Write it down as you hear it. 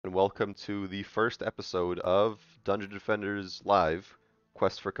and welcome to the first episode of Dungeon Defenders Live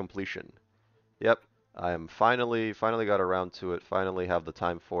Quest for Completion. Yep, I am finally got around to it. Finally have the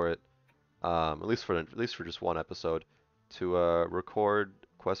time for it. At least for just one episode to record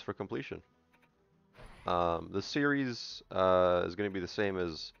Quest for Completion. The series is going to be the same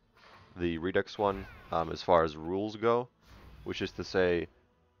as the Redux one as far as rules go, which is to say,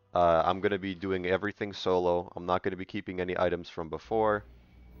 I'm going to be doing everything solo. I'm not going to be keeping any items from before.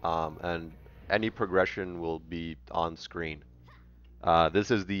 And any progression will be on screen.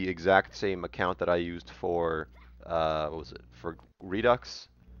 This is the exact same account that I used for, what was it, for Redux,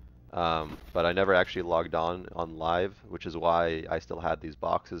 but I never actually logged on live, which is why I still had these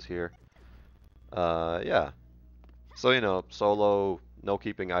boxes here. Yeah. So, you know, solo, no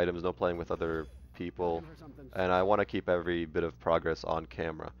keeping items, no playing with other people, and I want to keep every bit of progress on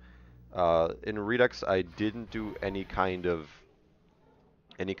camera. In Redux, I didn't do any kind of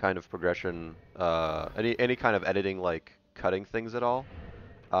progression, any kind of editing, like cutting things at all.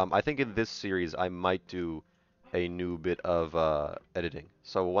 I think in this series I might do a new bit of editing.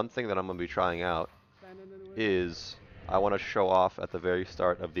 So one thing that I'm going to be trying out is I want to show off at the very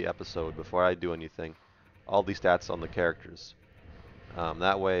start of the episode, before I do anything, all the stats on the characters.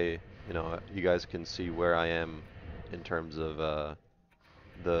 That way, you know, you guys can see where I am in terms of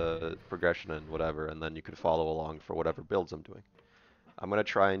the progression and whatever, and then you can follow along for whatever builds I'm doing. I'm going to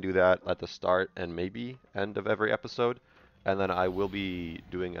try and do that at the start and maybe end of every episode, and then I will be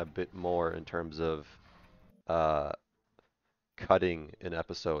doing a bit more in terms of cutting in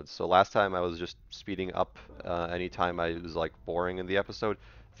episodes. So last time I was just speeding up anytime I was like boring in the episode.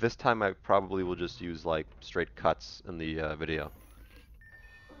 This time I probably will just use like straight cuts in the video,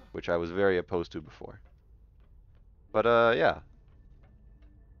 which I was very opposed to before. But yeah.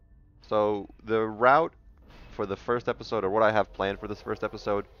 So the route for the first episode, or what I have planned for this first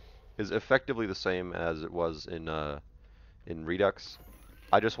episode, is effectively the same as it was in Redux.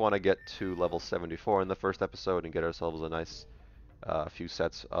 I just want to get to level 74 in the first episode and get ourselves a nice few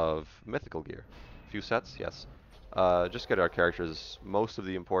sets of mythical gear. Few sets, yes. Just get our characters, most of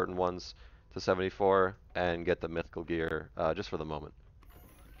the important ones, to 74 and get the mythical gear just for the moment.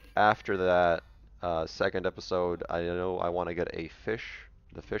 After that second episode, I know I want to get a fish,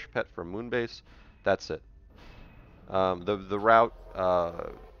 the fish pet from Moonbase. That's it. The route,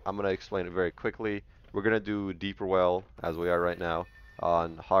 I'm going to explain it very quickly. We're going to do Deeper Well, as we are right now,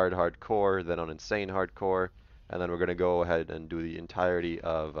 on Hardcore, then on Insane Hardcore, and then we're going to go ahead and do the entirety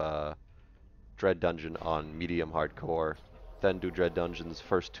of Dread Dungeon on Medium Hardcore, then do Dread Dungeon's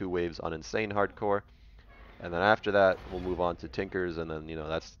first two waves on Insane Hardcore, and then after that, we'll move on to Tinkers, and then, you know,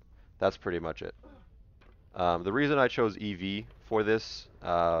 that's pretty much it. The reason I chose EV for this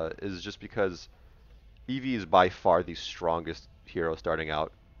is just because EV is by far the strongest hero starting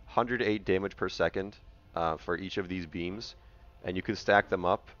out. 108 damage per second for each of these beams, and you can stack them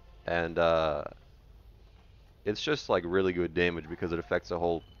up, and it's just like really good damage because it affects a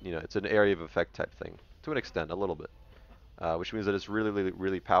whole, you know, it's an area of effect type thing to an extent, a little bit, which means that it's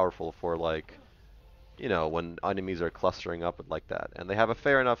really powerful for, like, you know, when enemies are clustering up like that, and they have a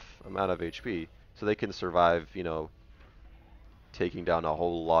fair enough amount of HP, so they can survive, you know, taking down a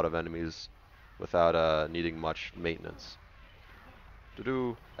whole lot of enemies without needing much maintenance.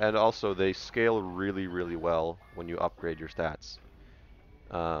 And also they scale really well when you upgrade your stats.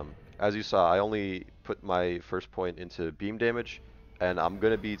 As you saw, I only put my first point into beam damage, and I'm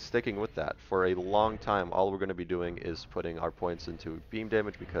going to be sticking with that for a long time. All we're going to be doing is putting our points into beam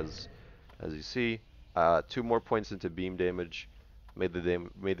damage because, as you see, 2 more points into beam damage made the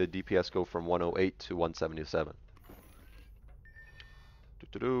DPS go from 108 to 177.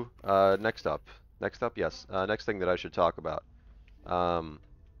 Next up, yes. Next thing that I should talk about.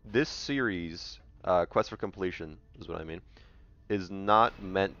 This series, Quest for Completion is what I mean, is not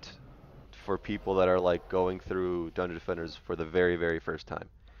meant for people that are like going through Dungeon Defenders for the very first time.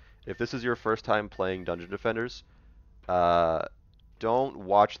 If this is your first time playing Dungeon Defenders, don't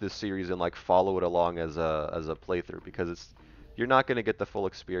watch this series and like follow it along as a playthrough, because you're not going to get the full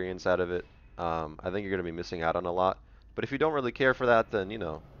experience out of it. I think you're going to be missing out on a lot. But if you don't really care for that, then, you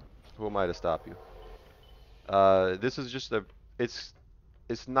know, who am I to stop you? This is just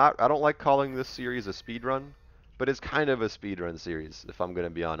it's not, I don't like calling this series a speedrun, but it's kind of a speedrun series, if I'm going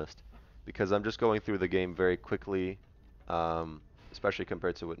to be honest, because I'm just going through the game very quickly, especially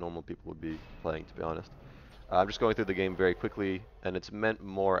compared to what normal people would be playing, to be honest. I'm just going through the game very quickly, and it's meant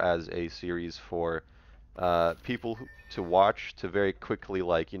more as a series for people to watch, to very quickly,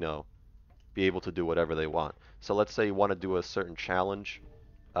 like, you know, be able to do whatever they want. So let's say you want to do a certain challenge,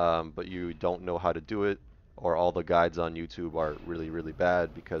 but you don't know how to do it, or all the guides on YouTube are really, really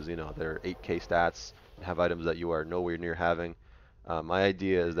bad because, you know, they're 8K stats and have items that you are nowhere near having. My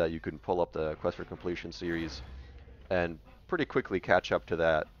idea is that you can pull up the Quest for Completion series and pretty quickly catch up to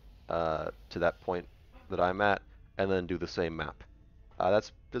that point that I'm at, and then do the same map.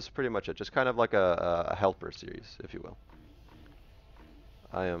 That's pretty much it. Just kind of like a helper series, if you will.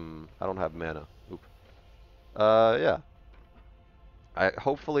 I don't have mana. Oop. Yeah.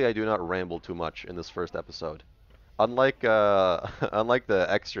 Hopefully I do not ramble too much in this first episode. Unlike unlike the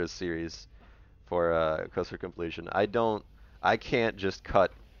extras series for Quest for Completion, I can't just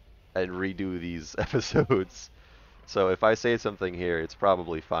cut and redo these episodes. So if I say something here, it's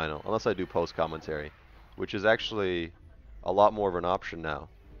probably final, unless I do post commentary, which is actually a lot more of an option now,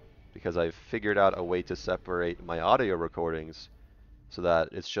 because I've figured out a way to separate my audio recordings so that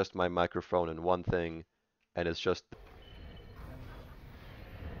it's just my microphone and one thing, and it's just.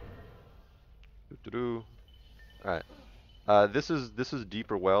 All right. This is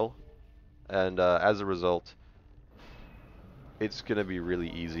Deeper Well, and as a result, it's gonna be really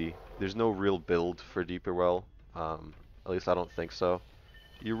easy. There's no real build for Deeper Well. At least I don't think so.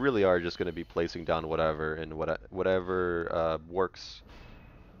 You really are just gonna be placing down whatever and whatever works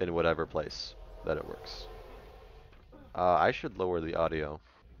in whatever place that it works. I should lower the audio.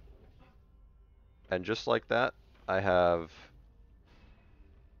 And just like that, I have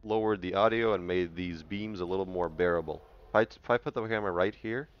lowered the audio and made these beams a little more bearable. If I put the camera right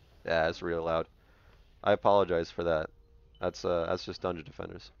here, yeah, it's real loud. I apologize for that. That's just Dungeon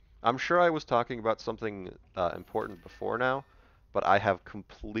Defenders. I'm sure I was talking about something important before now, but I have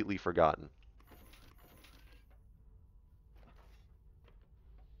completely forgotten.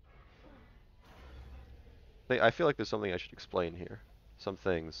 I feel like there's something I should explain here. Some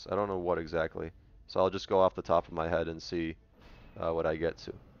things. I don't know what exactly. So I'll just go off the top of my head and see what I get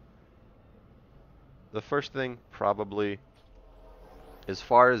to. The first thing, probably, as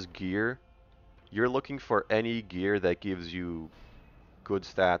far as gear, you're looking for any gear that gives you good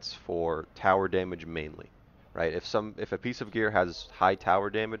stats for tower damage mainly, right? If a piece of gear has high tower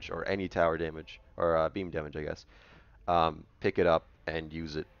damage or any tower damage or beam damage, I guess, pick it up and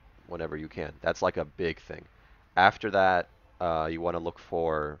use it whenever you can. That's like a big thing. After that, you want to look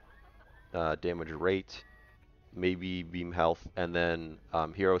for damage rate, maybe beam health, and then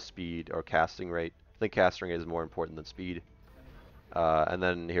hero speed or casting rate. I think casting rate is more important than speed. And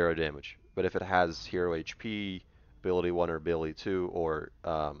then hero damage. But if it has hero HP, ability 1 or ability 2, or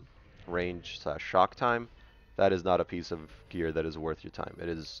range/shock time, that is not a piece of gear that is worth your time. It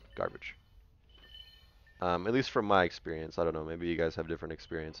is garbage. At least from my experience. I don't know, maybe you guys have different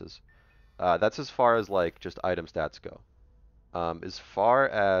experiences. That's as far as like just item stats go. As far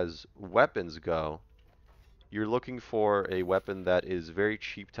as weapons go, you're looking for a weapon that is very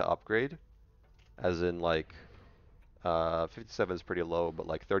cheap to upgrade, as in like 57 is pretty low, but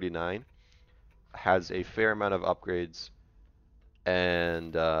like 39 has a fair amount of upgrades,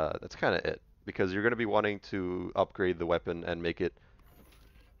 and that's kind of it. Because you're going to be wanting to upgrade the weapon and make it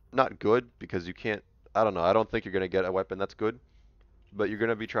not good, because you can't, I don't know, I don't think you're going to get a weapon that's good, but you're going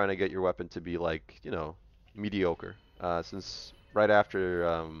to be trying to get your weapon to be like, you know, mediocre. Since right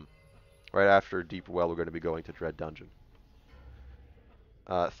after Deep Well, we're going to be going to Dread Dungeon.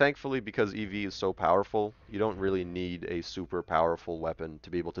 Thankfully, because EV is so powerful, you don't really need a super powerful weapon to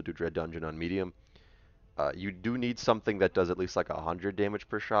be able to do Dread Dungeon on medium. You do need something that does at least like 100 damage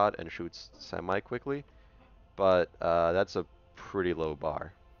per shot and shoots semi-quickly, but that's a pretty low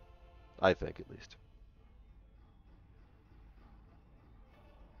bar, I think at least.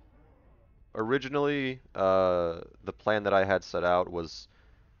 Originally, the plan that I had set out was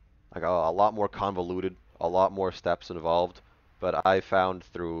like a lot more convoluted, a lot more steps involved. But I found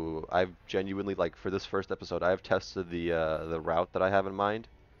I've genuinely, like, for this first episode, I've tested the route that I have in mind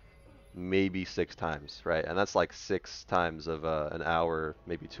maybe 6 times, right? And that's like 6 times of an hour,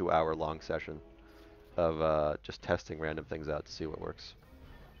 maybe 2-hour long session of just testing random things out to see what works.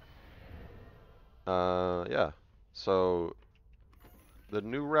 Yeah. So the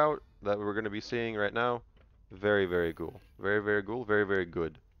new route that we're going to be seeing right now, very, very cool. Very, very cool. Very, very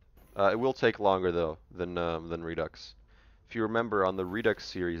good. It will take longer though than Redux. If you remember on the Redux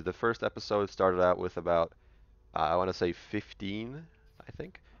series, the first episode started out with about, I want to say 15, I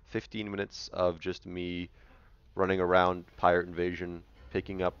think, 15 minutes of just me running around Pirate Invasion,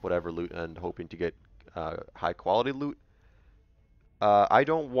 picking up whatever loot and hoping to get high quality loot. I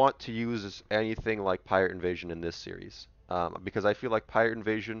don't want to use anything like Pirate Invasion in this series, because I feel like Pirate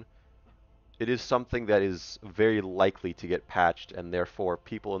Invasion, it is something that is very likely to get patched, and therefore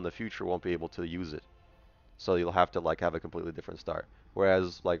people in the future won't be able to use it. So you'll have to like have a completely different start.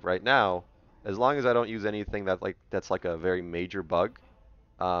 Whereas like right now, As long as I don't use anything that's like a very major bug,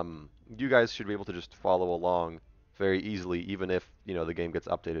 you guys should be able to just follow along very easily, even if the game gets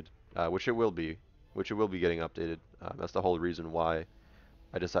updated, which it will be, getting updated. That's the whole reason why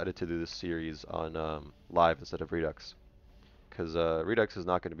I decided to do this series on live instead of Redux, because Redux is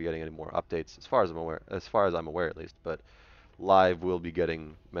not going to be getting any more updates as far as I'm aware at least. But live will be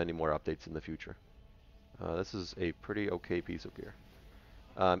getting many more updates in the future. This is a pretty okay piece of gear.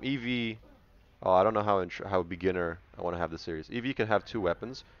 EV. Oh, I don't know how beginner I want to have this series. EV can have 2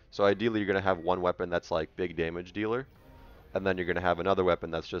 weapons, so ideally you're going to have one weapon that's like big damage dealer, and then you're going to have another weapon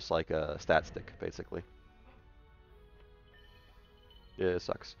that's just like a stat stick, basically. Yeah, it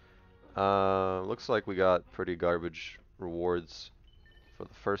sucks. Looks like we got pretty garbage rewards for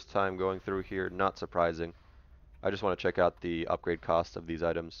the first time going through here. Not surprising. I just want to check out the upgrade cost of these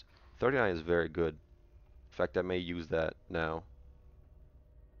items. 39 is very good. In fact, I may use that now.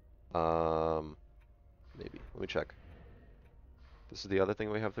 Maybe. Let me check. This is the other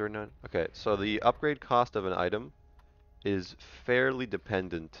thing we have 39. Okay, so the upgrade cost of an item is fairly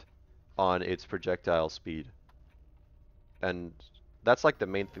dependent on its projectile speed. And that's like the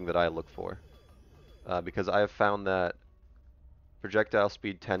main thing that I look for. Because I have found that projectile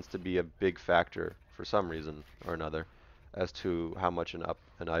speed tends to be a big factor for some reason or another as to how much an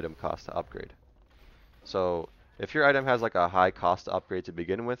item costs to upgrade. So if your item has like a high cost to upgrade to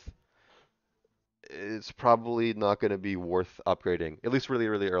begin with, it's probably not going to be worth upgrading, at least really,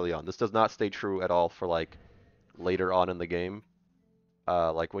 really early on. This does not stay true at all for like later on in the game.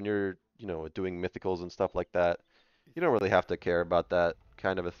 Like when you're, doing mythicals and stuff like that, you don't really have to care about that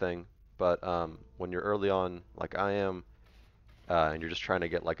kind of a thing. But when you're early on, like I am, and you're just trying to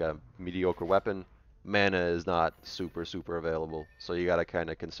get like a mediocre weapon, mana is not super, super available. So you got to kind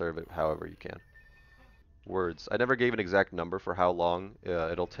of conserve it however you can. Words. I never gave an exact number for how long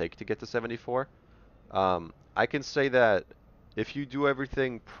it'll take to get to 74. I can say that if you do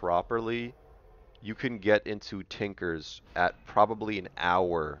everything properly, you can get into Tinkers at probably an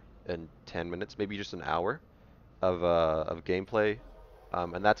hour and 10 minutes, maybe just an hour of gameplay.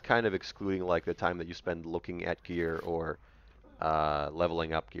 And that's kind of excluding like the time that you spend looking at gear or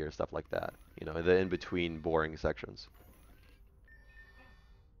leveling up gear, stuff like that. The in-between boring sections.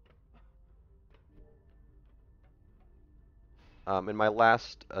 In my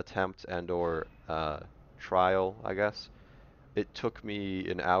last attempt and/or trial, I guess, it took me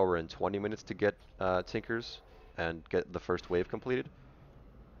an hour and 20 minutes to get Tinkers and get the first wave completed.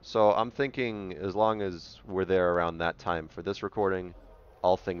 So I'm thinking as long as we're there around that time for this recording,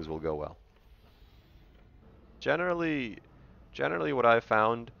 all things will go well. Generally what I've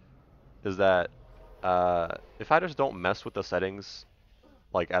found is that if I just don't mess with the settings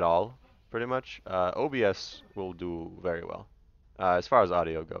like at all, pretty much, OBS will do very well as far as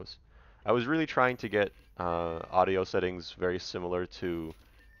audio goes. I was really trying to get audio settings very similar to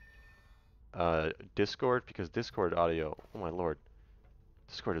Discord, because Discord audio, oh my lord,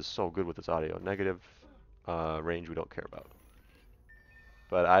 Discord is so good with its audio. Negative range we don't care about.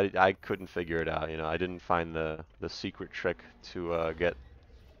 But I couldn't figure it out. I didn't find the secret trick to get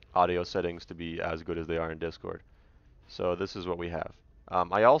audio settings to be as good as they are in Discord. So this is what we have.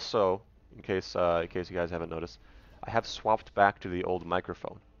 I also, in case you guys haven't noticed, I have swapped back to the old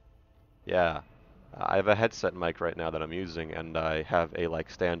microphone. Yeah, I have a headset mic right now that I'm using, and I have a like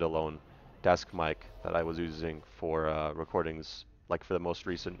standalone desk mic that I was using for recordings, like for the most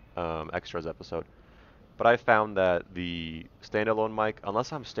recent extras episode. But I found that the standalone mic,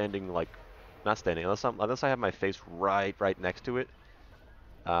 unless I'm standing like, not standing, unless I have my face right next to it,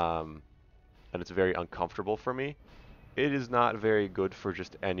 and it's very uncomfortable for me, it is not very good for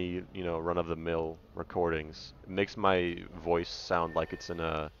just any, run-of-the-mill recordings. It makes my voice sound like it's in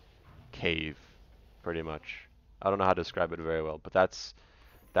a cave, pretty much. I don't know how to describe it very well, but that's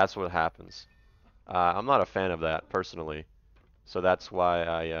what happens. I'm not a fan of that personally, so that's why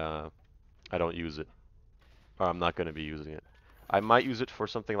I don't use it, or I'm not going to be using it. I might use it for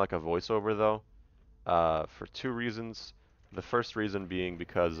something like a voiceover though, for 2 reasons. The first reason being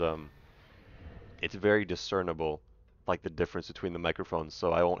because it's very discernible, like the difference between the microphones,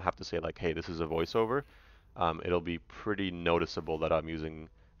 so I won't have to say like, hey, this is a voiceover. It'll be pretty noticeable that I'm using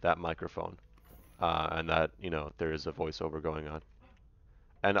that microphone, and that there is a voiceover going on.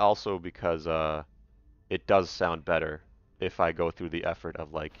 And also because it does sound better if I go through the effort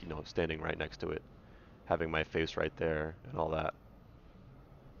of like standing right next to it, having my face right there and all that.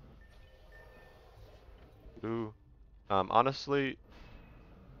 Ooh. Honestly,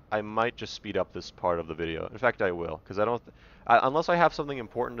 I might just speed up this part of the video. In fact, I will, because unless I have something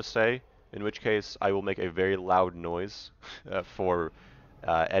important to say, in which case I will make a very loud noise for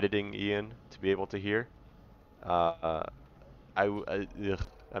editing Ian to be able to hear. Uh, I'm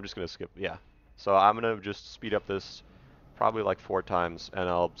just gonna skip. Yeah. So I'm gonna just speed up this probably like 4 times, and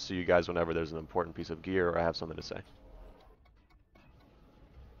I'll see you guys whenever there's an important piece of gear or I have something to say.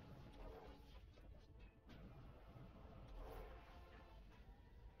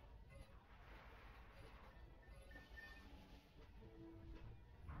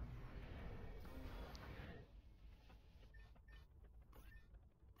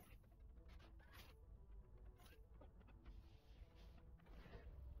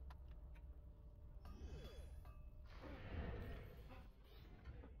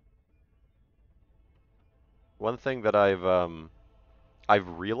 One thing that I've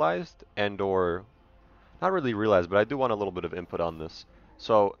realized and or not really realized, but I do want a little bit of input on this.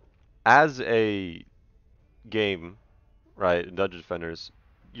 So, as a game, right, in Dungeon Defenders,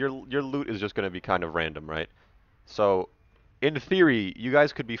 your loot is just going to be kind of random, right? So, in theory, you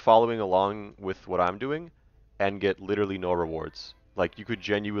guys could be following along with what I'm doing and get literally no rewards. Like, you could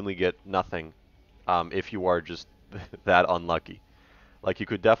genuinely get nothing if you are just that unlucky. Like, you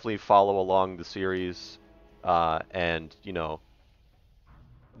could definitely follow along the series and, you know,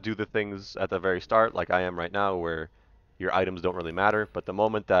 do the things at the very start, like I am right now, where your items don't really matter. But the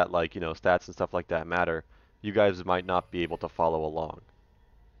moment that, like, you know, stats and stuff like that matter, you guys might not be able to follow along.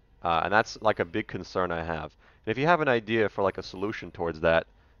 And that's like a big concern I have. And if you have an idea for like a solution towards that,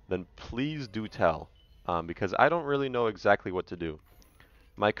 then please do tell, because I don't really know exactly what to do.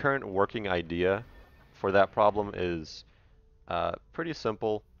 My current working idea for that problem is pretty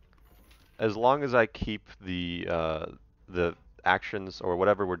simple. As long as I keep the actions or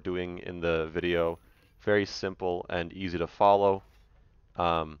whatever we're doing in the video very simple and easy to follow,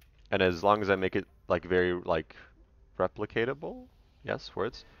 and as long as I make it like very like replicatable, yes,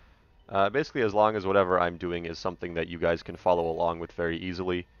 words. Basically, as long as whatever I'm doing is something that you guys can follow along with very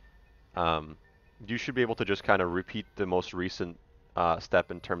easily, um, you should be able to just kind of repeat the most recent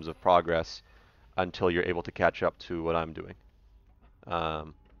step in terms of progress until you're able to catch up to what I'm doing.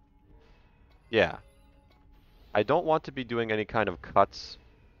 Um, yeah. I don't want to be doing any kind of cuts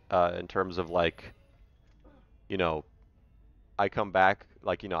in terms of like, you know, I come back,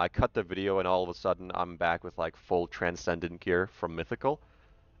 like, you know, I cut the video and all of a sudden I'm back with like full transcendent gear from Mythical.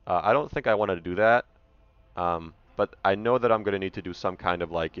 I don't think I want to do that, but I know that I'm going to need to do some kind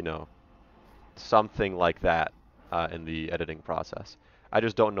of like, you know, something like that in the editing process. I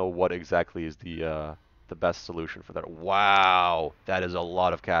just don't know what exactly is the best solution for that. Wow, that is a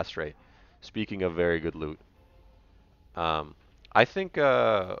lot of cast rate. Speaking of very good loot. Um, I think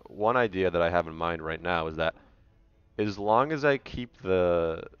one idea that I have in mind right now is that as long as I keep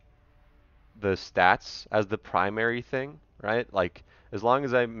the stats as the primary thing, right? Like as long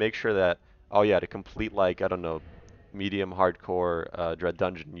as I make sure that, oh yeah, to complete like I don't know, medium hardcore Dread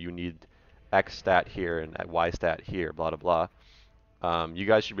Dungeon, you need X stat here and Y stat here, blah blah blah. You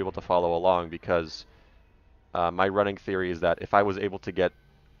guys should be able to follow along because my running theory is that if I was able to get,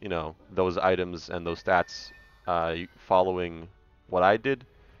 you know, those items and those stats following what I did,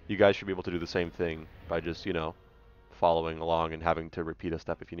 you guys should be able to do the same thing by just, you know, following along and having to repeat a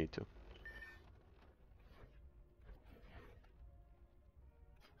step if you need to.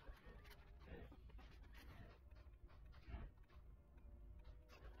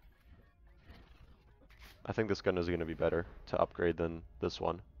 I think this gun is going to be better to upgrade than this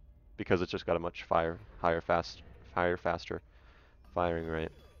one because it's just got a much higher, faster firing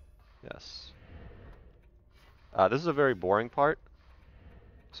rate. Yes. This is a very boring part,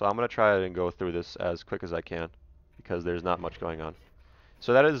 so I'm going to try and go through this as quick as I can because there's not much going on.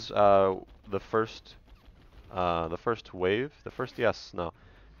 So that is the first wave, the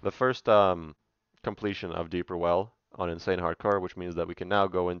first completion of Deeper Well on Insane Hardcore, which means that we can now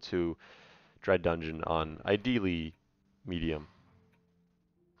go into Dread Dungeon on ideally medium.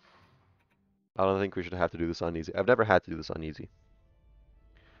 I don't think we should have to do this on easy. I've never had to do this on easy.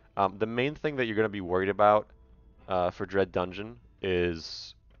 The main thing that you're going to be worried about for Dread Dungeon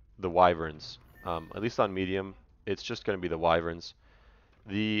is the Wyverns. At least on medium, it's just going to be the Wyverns.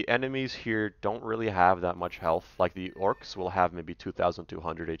 The enemies here don't really have that much health. Like the orcs will have maybe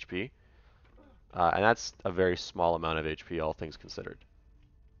 2,200 HP. And that's a very small amount of HP, all things considered.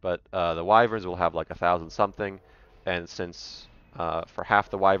 But the Wyverns will have like 1,000 something. And since for half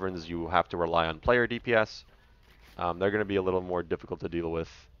the Wyverns you have to rely on player DPS, they're going to be a little more difficult to deal with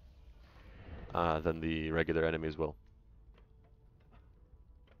than the regular enemies will.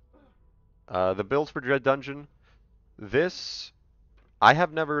 The builds for Dread Dungeon. I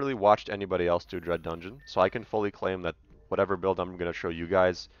have never really watched anybody else do Dread Dungeon, so I can fully claim that whatever build I'm going to show you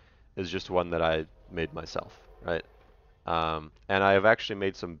guys is just one that I made myself, right? And I have actually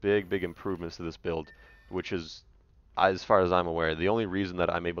made some big improvements to this build, which is, as far as I'm aware, the only reason that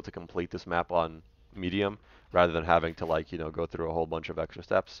I'm able to complete this map on medium rather than having to, like, you know, go through a whole bunch of extra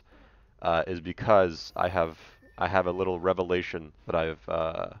steps, is because I have a little revelation that I've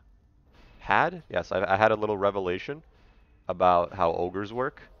had. Yes, I had a little revelation about how ogres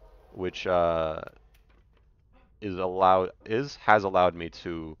work, which has allowed me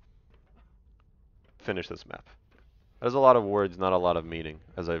to finish this map. There's a lot of words, not a lot of meaning,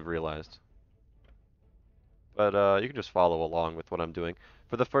 as I've realized. But you can just follow along with what I'm doing.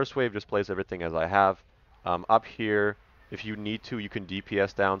 For the first wave, just place everything as I have. Up here, if you need to, you can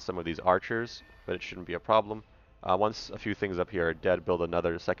DPS down some of these archers, but it shouldn't be a problem. Once a few things up here are dead, build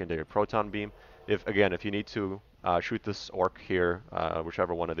another secondary proton beam. If you need to, shoot this orc here,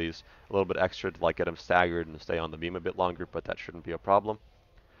 whichever one of these, a little bit extra to, like, get him staggered and stay on the beam a bit longer, but that shouldn't be a problem.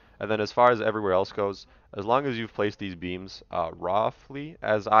 And then as far as everywhere else goes, as long as you've placed these beams roughly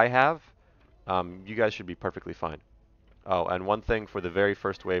as I have, you guys should be perfectly fine. Oh, and one thing for the very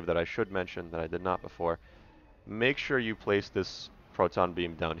first wave that I should mention that I did not before, make sure you place this proton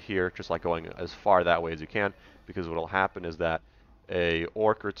beam down here, just like going as far that way as you can, because what will happen is that a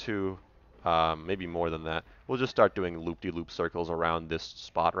orc or two, maybe more than that, will just start doing loop-de-loop circles around this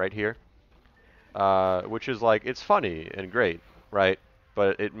spot right here, which is, like, it's funny and great, right?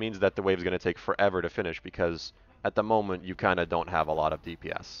 But it means that the wave is going to take forever to finish because at the moment you kind of don't have a lot of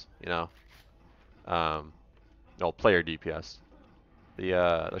DPS, you know? No, player DPS.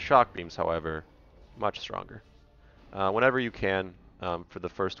 The shock beams, however, much stronger. Whenever you can, for the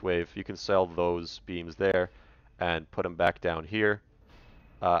first wave, you can sell those beams there and put them back down here.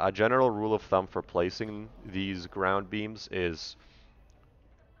 A general rule of thumb for placing these ground beams is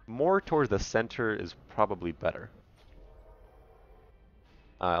more towards the center is probably better.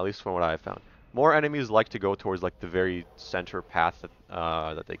 At least from what I have found. More enemies like to go towards, like, the very center path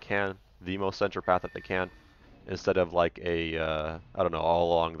that they can, the most center path that they can, instead of, like, a I don't know,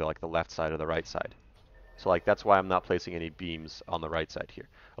 all along the, like, the left side or the right side. So, like, that's why I'm not placing any beams on the right side here.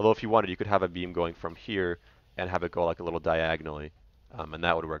 Although if you wanted, you could have a beam going from here and have it go, like, a little diagonally, and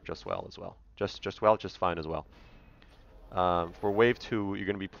that would work just well as well. Just fine as well. For wave 2, you're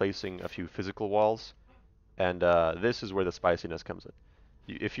going to be placing a few physical walls, and this is where the spiciness comes in.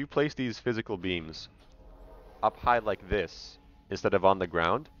 If you place these physical beams up high like this instead of on the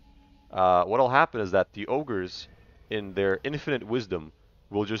ground, what'll happen is that the ogres, in their infinite wisdom,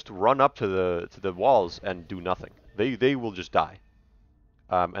 will just run up to the walls and do nothing. They will just die.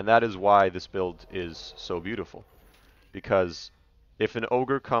 And that is why this build is so beautiful. Because if an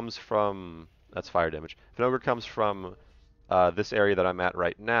ogre comes from... That's fire damage. If an ogre comes from this area that I'm at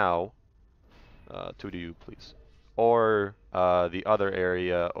right now... 2DU, please. Or the other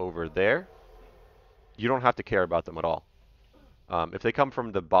area over there, you don't have to care about them at all. If they come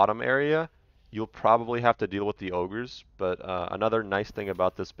from the bottom area, you'll probably have to deal with the ogres, but another nice thing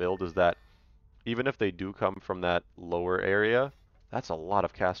about this build is that even if they do come from that lower area, that's a lot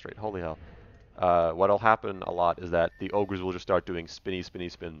of cast rate, holy hell. What'll happen a lot is that the ogres will just start doing spinny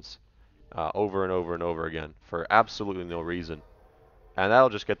spins over and over and over again for absolutely no reason. And that'll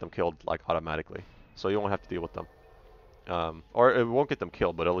just get them killed, like, automatically. So you won't have to deal with them. Or it won't get them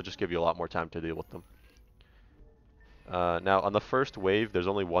killed, but it'll just give you a lot more time to deal with them. Now, on the first wave, there's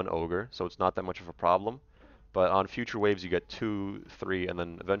only one ogre, so it's not that much of a problem. But on future waves, you get 2, 3, and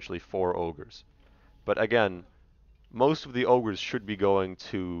then eventually 4 ogres. But again, most of the ogres should be going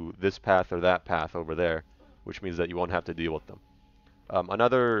to this path or that path over there, which means that you won't have to deal with them.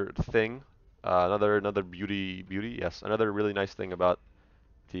 Another thing, another yes, another really nice thing about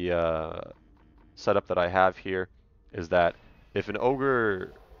the setup that I have here is that if an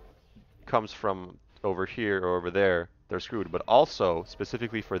ogre comes from over here or over there, they're screwed. But also,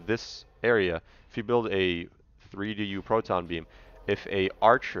 specifically for this area, if you build a 3DU proton beam, if a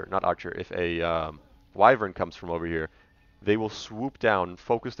if a wyvern comes from over here, they will swoop down,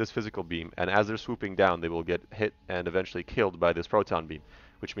 focus this physical beam, and as they're swooping down, they will get hit and eventually killed by this proton beam,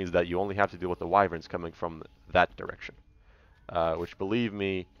 which means that you only have to deal with the wyverns coming from that direction, which, believe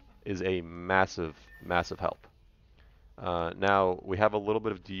me, is a massive help. Now, we have a little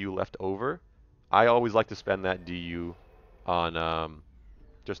bit of DU left over. I always like to spend that DU on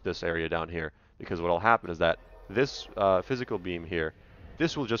just this area down here, because what will happen is that this physical beam here,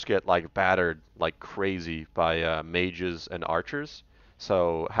 this will just get, like, battered like crazy by mages and archers.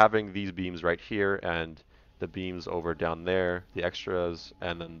 So having these beams right here and the beams over down there, the extras,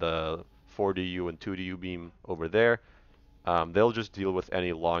 and then the 4DU and 2DU beam over there, they'll just deal with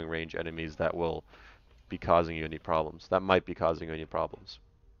any long-range enemies that will be causing you any problems. That might be causing you any problems.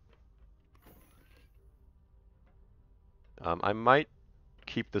 I might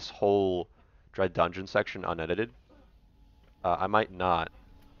keep this whole Dread Dungeon section unedited. I might not.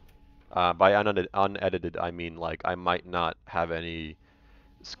 By unedited, I mean like I might not have any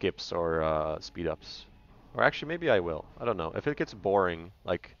skips or speed ups. Or actually, maybe I will. I don't know. If it gets boring,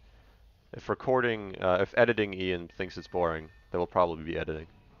 like if editing Ian thinks it's boring, then we'll probably be editing.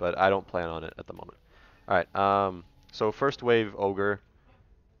 But I don't plan on it at the moment. All right. So first wave ogre.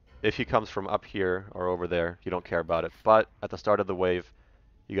 If he comes from up here or over there, you don't care about it. But at the start of the wave,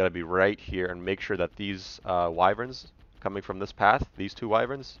 you got to be right here and make sure that these wyverns coming from this path, these two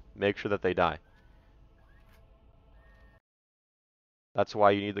wyverns, make sure that they die. That's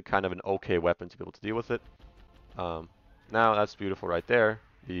why you need the kind of an okay weapon to be able to deal with it. Now that's beautiful right there.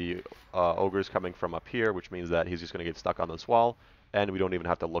 The ogre's coming from up here, which means that he's just going to get stuck on this wall, and we don't even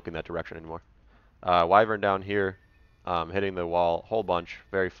have to look in that direction anymore. Wyvern down here, hitting the wall, whole bunch,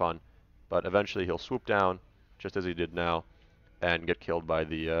 very fun. But eventually he'll swoop down, just as he did now, and get killed by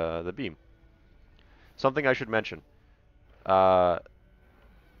the beam. Something I should mention.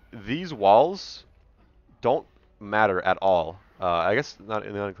 These walls don't matter at all. I guess not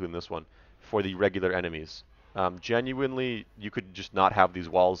including this one, for the regular enemies. Genuinely, you could just not have these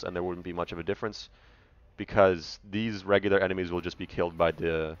walls and there wouldn't be much of a difference, because these regular enemies will just be killed by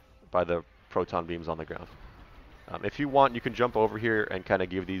the proton beams on the ground. If you want, you can jump over here and kind of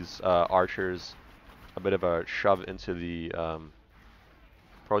give these archers a bit of a shove into the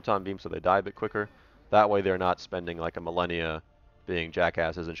proton beam so they die a bit quicker. That way they're not spending like a millennia being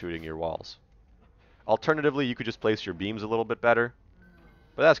jackasses and shooting your walls. Alternatively, you could just place your beams a little bit better,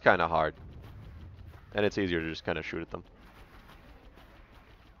 but that's kind of hard. And it's easier to just kind of shoot at them.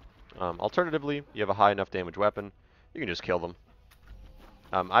 Alternatively, you have a high enough damage weapon, you can just kill them.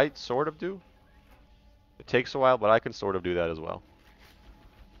 I sort of do. It takes a while, but I can sort of do that as well.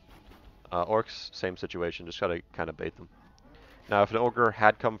 Orcs, same situation, just gotta kind of bait them. Now, if an ogre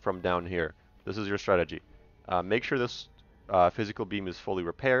had come from down here, this is your strategy. Make sure this physical beam is fully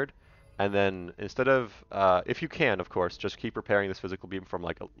repaired, and then instead of, if you can, of course, just keep repairing this physical beam from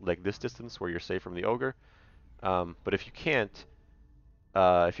like this distance where you're safe from the ogre. But if you can't,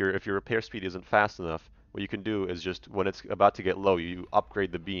 if your repair speed isn't fast enough, what you can do is just, when it's about to get low, you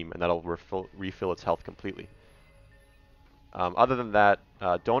upgrade the beam, and that'll refill its health completely. Other than that,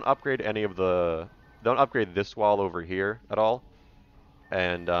 don't upgrade don't upgrade this wall over here at all,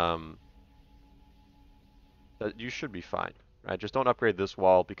 and you should be fine, right? Just don't upgrade this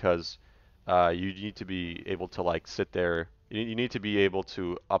wall because you need to be able to like sit there. You need to be able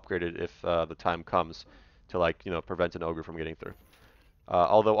to upgrade it if the time comes to like, prevent an ogre from getting through.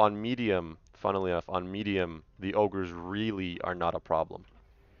 Although on medium, funnily enough, on medium, the ogres really are not a problem.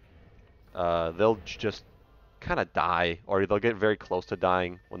 They'll just kind of die, or they'll get very close to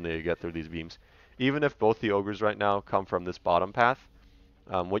dying when they get through these beams. Even if both the ogres right now come from this bottom path,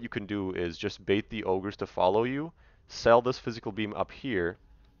 what you can do is just bait the ogres to follow you, sell this physical beam up here,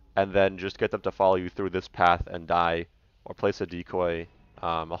 and then just get them to follow you through this path and die, or place a decoy.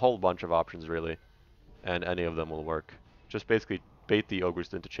 A whole bunch of options really, and any of them will work. Just basically bait the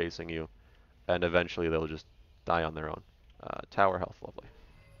ogres into chasing you, and eventually they'll just die on their own. Tower health, lovely.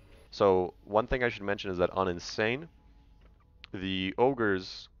 So one thing I should mention is that on Insane, the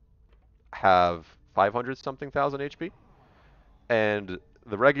ogres have 500-something thousand HP, and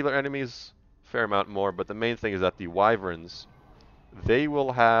the regular enemies, fair amount more, but the main thing is that the wyverns, they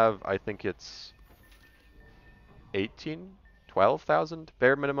will have, I think it's 12,000,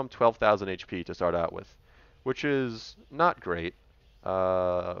 bare minimum 12,000 HP to start out with, which is not great.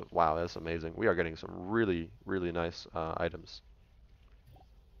 Wow, that's amazing. We are getting some really, really nice items.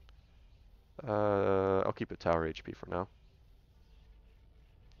 I'll keep it tower HP for now.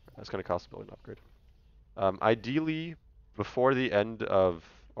 That's going to cost a billion upgrade. Ideally, before the end of,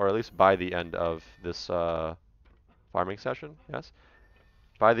 or at least by the end of this farming session, yes,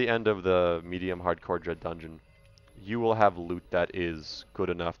 by the end of the medium hardcore dread dungeon, you will have loot that is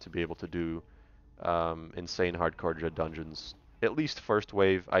good enough to be able to do insane hardcore dread dungeons. At least first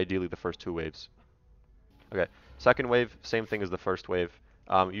wave, ideally the first 2 waves. Okay, second wave, same thing as the first wave.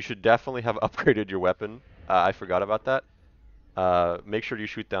 You should definitely have upgraded your weapon. I forgot about that. Make sure you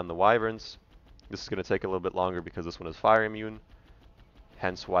shoot down the wyverns. This is going to take a little bit longer because this one is fire immune.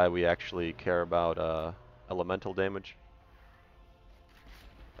 Hence why we actually care about elemental damage.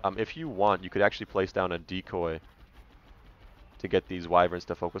 If you want, you could actually place down a decoy to get these wyverns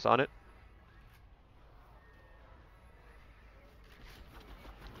to focus on it.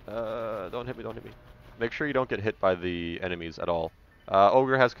 Don't hit me, don't hit me. Make sure you don't get hit by the enemies at all. 2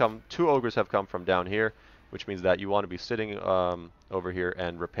 ogres have come from down here, which means that you want to be sitting over here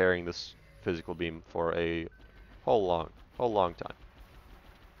and repairing this physical beam for a whole a long time.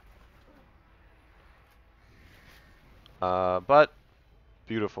 But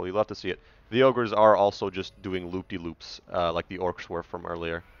beautiful, you love to see it. The ogres are also just doing loop-de-loops, like the orcs were from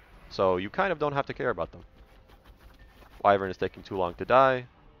earlier. So you kind of don't have to care about them. Wyvern is taking too long to die,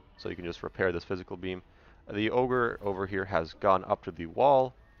 so you can just repair this physical beam. The ogre over here has gone up to the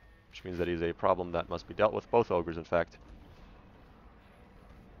wall, which means that he's a problem that must be dealt with. Both ogres, in fact.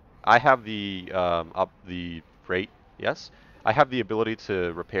 I have the rate, yes. I have the ability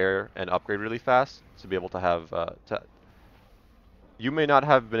to repair and upgrade really fast to be able to have. You may not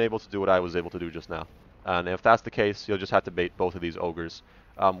have been able to do what I was able to do just now, and if that's the case, you'll just have to bait both of these ogres.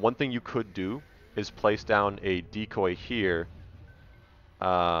 One thing you could do is place down a decoy here.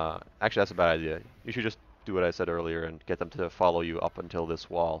 Actually, that's a bad idea. You should just do what I said earlier and get them to follow you up until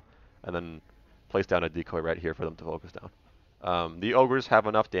this wall, and then place down a decoy right here for them to focus down. The ogres have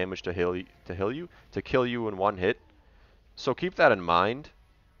enough damage to kill you in one hit, so keep that in mind.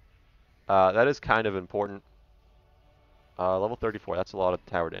 That is kind of important. Level 34, that's a lot of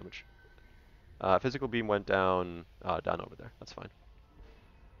tower damage. Physical beam went down over there. That's fine.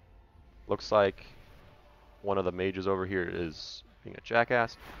 Looks like one of the mages over here is being a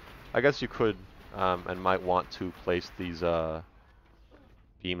jackass. I guess you could and might want to place these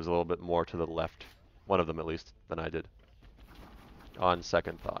beams a little bit more to the left, one of them at least, than I did, on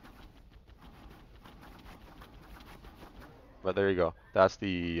second thought. But there you go. That's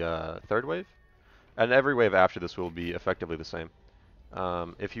the third wave. And every wave after this will be effectively the same.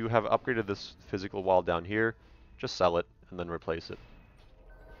 If you have upgraded this physical wall down here, just sell it and then replace it.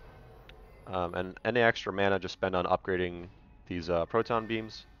 And any extra mana just spend on upgrading these proton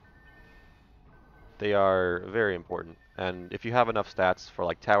beams. They are very important. And if you have enough stats for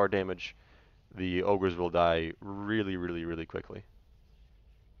like tower damage, the ogres will die really, really, really quickly.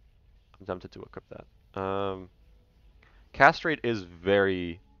 I'm tempted to equip that. Castrate is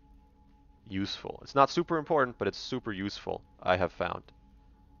very useful. It's not super important, but it's super useful, I have found.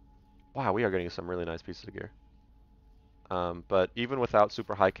 Wow, we are getting some really nice pieces of gear. But even without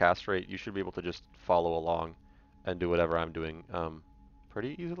super high cast rate, you should be able to just follow along and do whatever I'm doing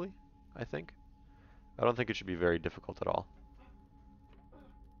pretty easily, I think. I don't think it should be very difficult at all.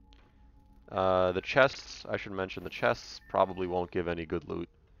 The chests, I should mention, the chests probably won't give any good loot.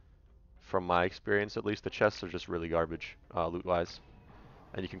 From my experience, at least, the chests are just really garbage, loot-wise.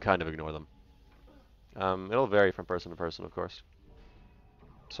 And you can kind of ignore them. It'll vary from person to person, of course.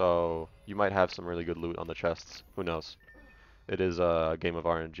 So, you might have some really good loot on the chests. Who knows? It is a game of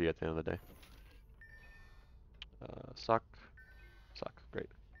RNG at the end of the day. Suck. Great.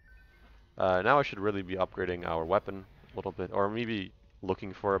 Now I should really be upgrading our weapon a little bit, or maybe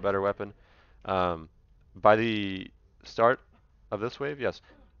looking for a better weapon. By the start of this wave, yes.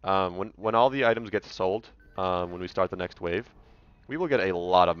 When all the items get sold, when we start the next wave, we will get a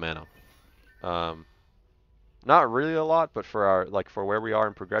lot of mana. Not really a lot, but for our for where we are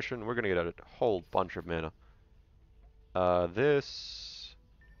in progression, we're gonna get a whole bunch of mana. This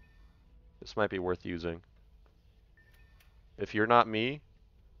might be worth using. If you're not me,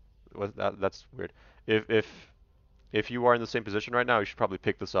 that's weird. If you are in the same position right now, you should probably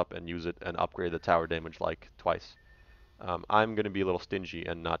pick this up and use it and upgrade the tower damage like twice. I'm gonna be a little stingy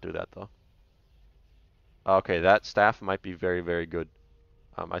and not do that though. Okay, that staff might be very, very good.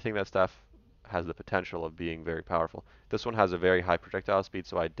 I think that staff has the potential of being very powerful. This one has a very high projectile speed,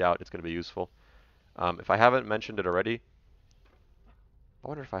 so I doubt it's going to be useful. If I haven't mentioned it already, I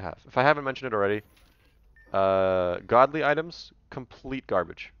wonder if I have. If I haven't mentioned it already, godly items, complete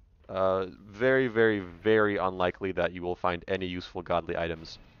garbage. Very, very, very unlikely that you will find any useful godly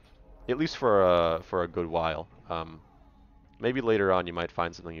items, at least for a good while. Maybe later on you might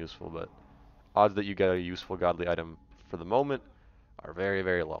find something useful, but odds that you get a useful godly item for the moment are very,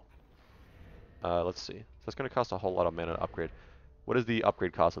 very low. Let's see. So that's going to cost a whole lot of mana to upgrade. What is the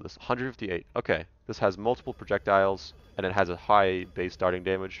upgrade cost of this? 158. Okay, this has multiple projectiles, and it has a high base starting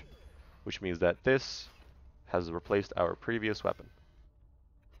damage, which means that this has replaced our previous weapon.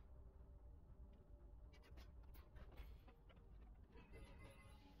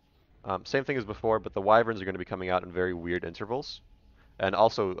 Same thing as before, but the wyverns are going to be coming out in very weird intervals. And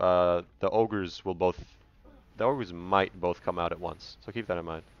also, the ogres might both come out at once, so keep that in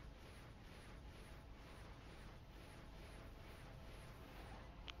mind.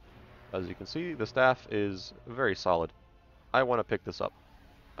 As you can see, the staff is very solid. I want to pick this up.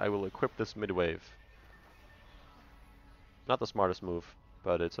 I will equip this mid-wave. Not the smartest move,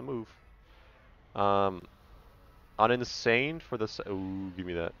 but it's a move. On Insane for this... Ooh, give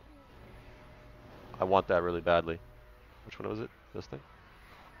me that. I want that really badly. Which one was it? This thing?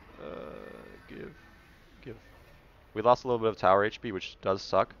 Give. We lost a little bit of tower HP, which does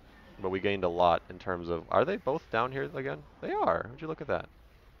suck, but we gained a lot in terms of... Are they both down here again? They are. Would you look at that?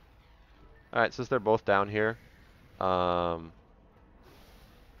 Alright, since they're both down here... Oh,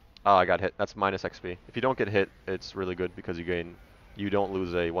 I got hit. That's minus XP. If you don't get hit, it's really good because you don't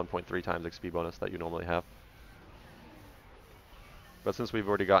lose a 1.3 times XP bonus that you normally have. But since we've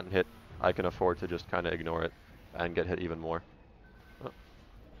already gotten hit, I can afford to just kind of ignore it and get hit even more. Oh.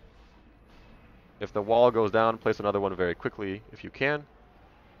 If the wall goes down, place another one very quickly if you can.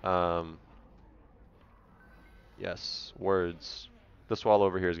 Yes, words. This wall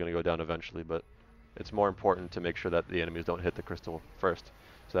over here is going to go down eventually, but it's more important to make sure that the enemies don't hit the crystal first,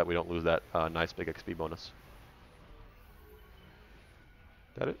 so that we don't lose that nice big XP bonus.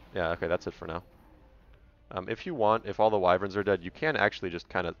 That it? Yeah, okay, that's it for now. If you want, if all the wyverns are dead, you can actually just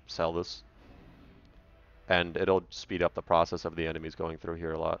kind of sell this, and it'll speed up the process of the enemies going through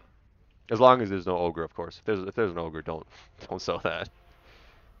here a lot. As long as there's no ogre, of course. If there's an ogre, don't sell that.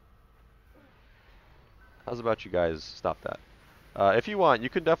 How's about you guys stop that? If you want, you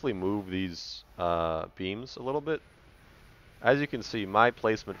can definitely move these beams a little bit. As you can see, my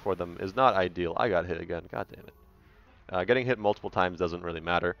placement for them is not ideal. I got hit again. God damn it. Getting hit multiple times doesn't really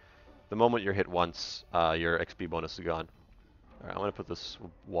matter. The moment you're hit once, your XP bonus is gone. Alright, I'm going to put this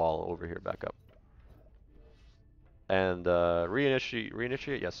wall over here back up. And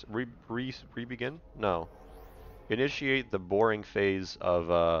reinitiate, yes. Re-begin? No. Initiate the boring phase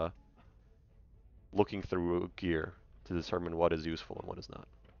of looking through gear to determine what is useful and what is not.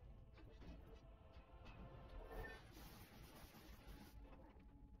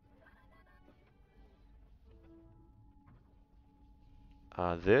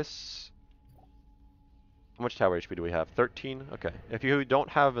 How much tower HP do we have? 13? Okay. If you don't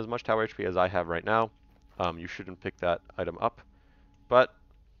have as much tower HP as I have right now, you shouldn't pick that item up. But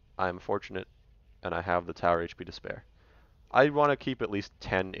I'm fortunate and I have the tower HP to spare. I want to keep at least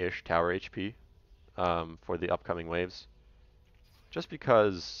 10-ish tower HP for the upcoming waves. Just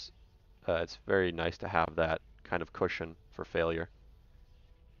because it's very nice to have that kind of cushion for failure.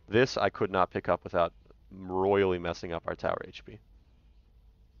 This I could not pick up without royally messing up our tower HP.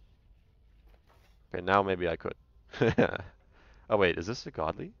 Okay, now maybe I could. Oh wait, is this a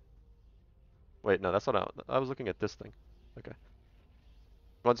godly? Wait, no, that's not. I was looking at this thing. Okay.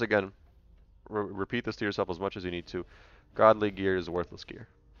 Once again, repeat this to yourself as much as you need to. Godly gear is worthless gear.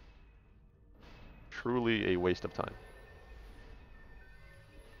 Truly a waste of time.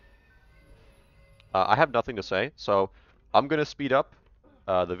 I have nothing to say, so I'm gonna speed up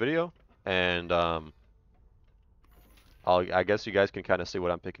the video, and I guess you guys can kind of see what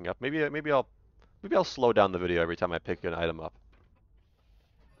I'm picking up. Maybe I'll slow down the video every time I pick an item up.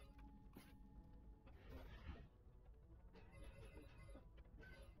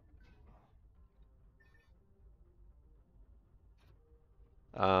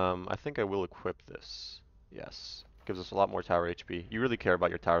 I think I will equip this. Yes. Gives us a lot more tower HP. You really care about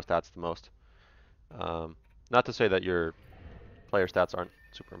your tower stats the most. Not to say that your player stats aren't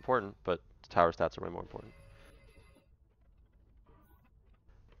super important, but tower stats are way more important.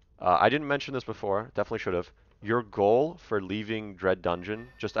 I didn't mention this before, definitely should have. Your goal for leaving Dread Dungeon,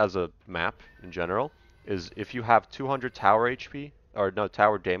 just as a map in general, is if you have 200 tower HP, or no,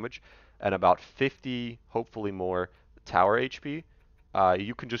 tower damage, and about 50, hopefully more, tower HP,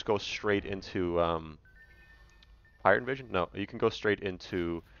 you can just go straight into Pirate Invasion? No, you can go straight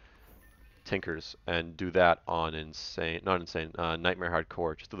into Tinkers and do that on Nightmare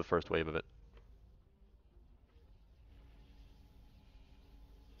Hardcore, just do the first wave of it.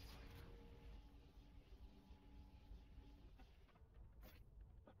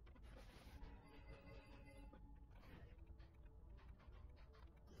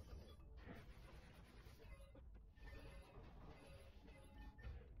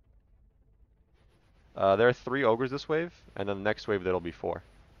 There are 3 ogres this wave, and then the next wave there'll be 4.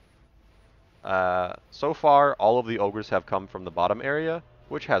 So far, all of the ogres have come from the bottom area,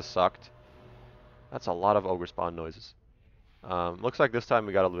 which has sucked. That's a lot of ogre spawn noises. Looks like this time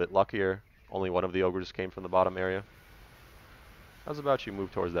we got a little bit luckier. Only one of the ogres came from the bottom area. How's about you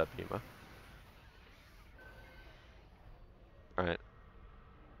move towards that beam, huh? Alright.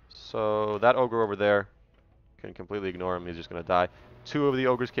 So, that ogre over there, can completely ignore him, he's just going to die. 2 of the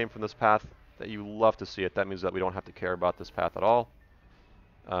ogres came from this path. That you love to see it. That means that we don't have to care about this path at all.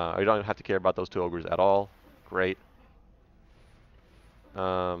 We don't have to care about those 2 ogres at all. Great.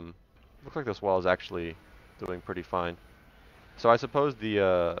 Looks like this wall is actually doing pretty fine. So I suppose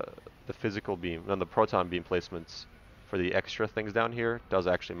the physical beam, and the proton beam placements for the extra things down here does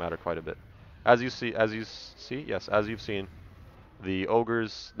actually matter quite a bit. As you've seen, the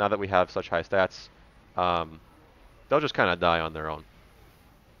ogres, now that we have such high stats, they'll just kind of die on their own.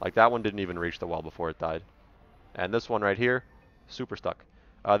 Like that one didn't even reach the wall before it died. And this one right here, super stuck.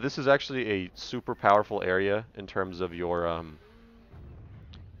 This is actually a super powerful area in terms of your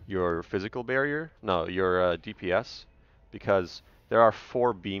physical barrier. No, your DPS, because there are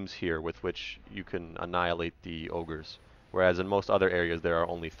 4 beams here with which you can annihilate the ogres, whereas in most other areas there are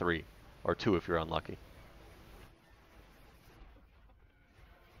only 3, or 2 if you're unlucky.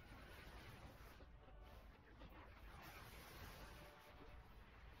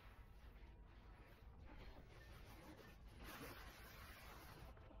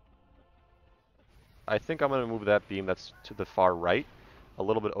 I think I'm going to move that beam that's to the far right a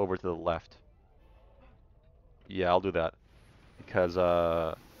little bit over to the left. Yeah, I'll do that, because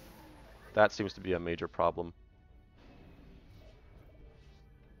that seems to be a major problem.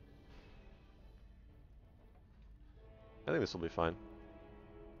 I think this will be fine.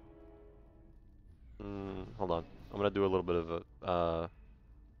 Hold on. I'm going to do a little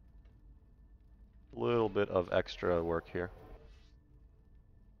bit of extra work here.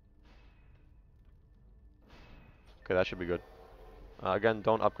 Okay, that should be good. Again,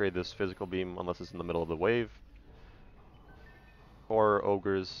 don't upgrade this physical beam unless it's in the middle of the wave. 4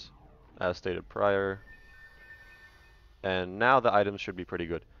 ogres, as stated prior. And now the items should be pretty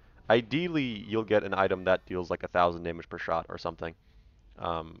good. Ideally, you'll get an item that deals like 1,000 damage per shot or something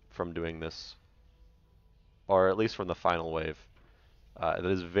from doing this. Or at least from the final wave. That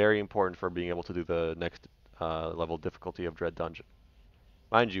is very important for being able to do the next level difficulty of Dread Dungeon.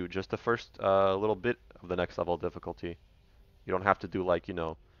 Mind you, just the first little bit of the next level of difficulty. You don't have to do like, you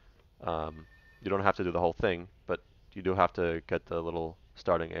don't have to do the whole thing, but you do have to get the little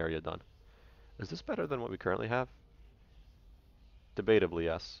starting area done. Is this better than what we currently have? Debatably,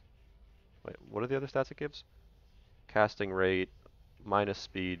 yes. Wait, what are the other stats it gives? Casting rate, minus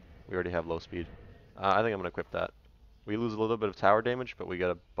speed. We already have low speed. I think I'm going to equip that. We lose a little bit of tower damage, but we get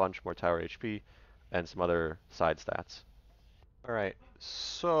a bunch more tower HP and some other side stats. Alright,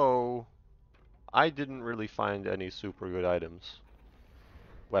 so I didn't really find any super good items,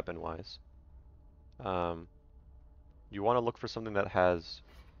 weapon-wise. You want to look for something that has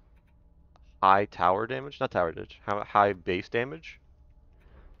high tower damage, not tower damage, high base damage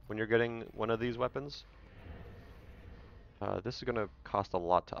when you're getting one of these weapons. This is going to cost a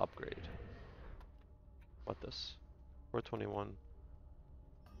lot to upgrade. What this? 421.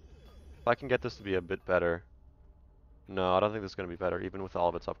 If I can get this to be a bit better. No, I don't think this is going to be better, even with all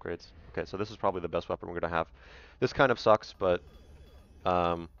of its upgrades. Okay, so this is probably the best weapon we're going to have. This kind of sucks, but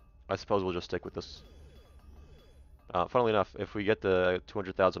I suppose we'll just stick with this. Funnily enough, if we get the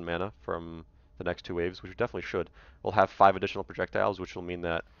 200,000 mana from the next 2 waves, which we definitely should, we'll have 5 additional projectiles, which will mean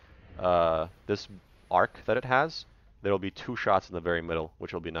that this arc that it has, there will be 2 shots in the very middle,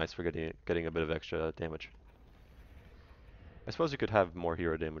 which will be nice for getting a bit of extra damage. I suppose you could have more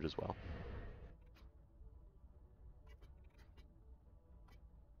hero damage as well.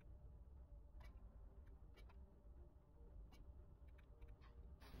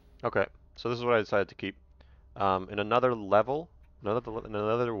 Okay, so this is what I decided to keep. In another level, in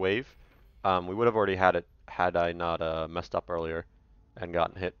another wave, we would have already had it had I not messed up earlier and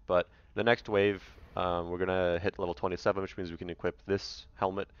gotten hit. But the next wave, we're gonna hit level 27, which means we can equip this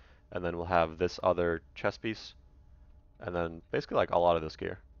helmet, and then we'll have this other chest piece, and then basically like a lot of this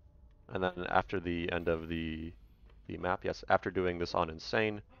gear. And then after the end of the map, yes, after doing this on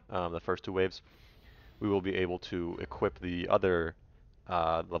Insane, the first 2 waves, we will be able to equip the other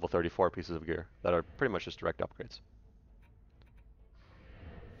level 34 pieces of gear that are pretty much just direct upgrades.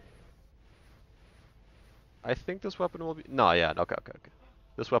 I think this weapon will be... No, yeah, okay.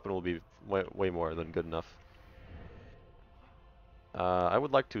 This weapon will be way more than good enough. I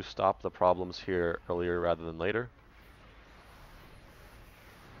would like to stop the problems here earlier rather than later.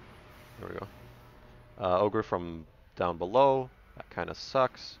 There we go. Ogre from down below. That kind of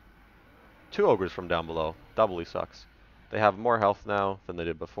sucks. 2 ogres from down below. Doubly sucks. They have more health now than they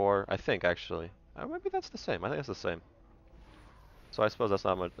did before. I think, actually. Maybe that's the same. I think it's the same. So I suppose that's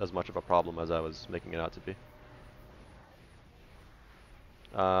not as much of a problem as I was making it out to be.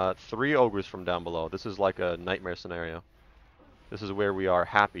 3 ogres from down below. This is like a nightmare scenario. This is where we are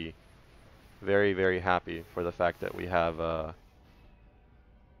happy. Very, very happy for the fact that we have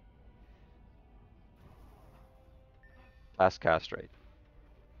fast cast rate.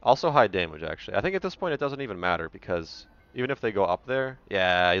 Also high damage, actually. I think at this point it doesn't even matter, because even if they go up there,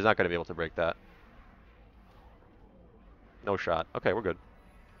 yeah, he's not going to be able to break that. No shot. Okay, we're good.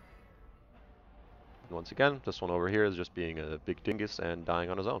 And once again, this one over here is just being a big dingus and dying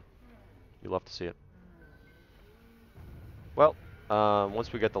on his own. You love to see it. Well,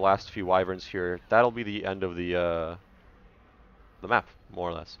 once we get the last few wyverns here, that'll be the end of the map, more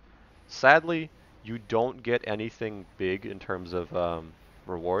or less. Sadly, you don't get anything big in terms of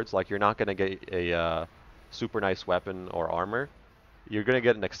rewards. Like, you're not going to get a super nice weapon or armor. You're going to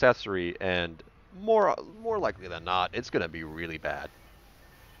get an accessory, and more likely than not, it's going to be really bad.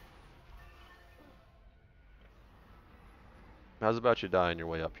 How's about you die on your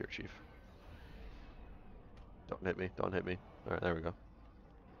way up here, Chief? Don't hit me. Don't hit me. Alright, there we go.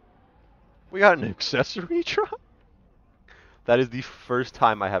 We got an accessory drop? That is the first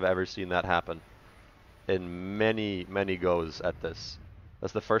time I have ever seen that happen in many, many goes at this.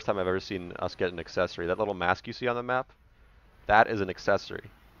 That's the first time I've ever seen us get an accessory. That little mask you see on the map, that is an accessory.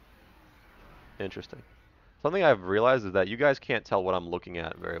 Interesting. Something I've realized is that you guys can't tell what I'm looking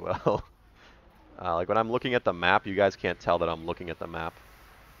at very well. Like when I'm looking at the map, you guys can't tell that I'm looking at the map.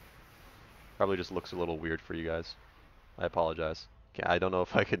 Probably just looks a little weird for you guys. I apologize. I don't know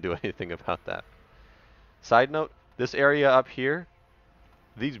if I can do anything about that. Side note, this area up here,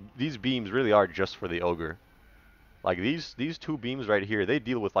 these beams really are just for the ogre. Like these two beams right here, they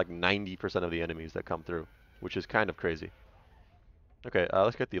deal with like 90% of the enemies that come through, which is kind of crazy. Okay,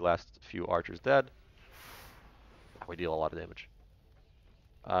 let's get the last few archers dead. We deal a lot of damage.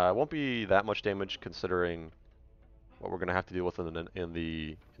 It won't be that much damage considering what we're going to have to deal with in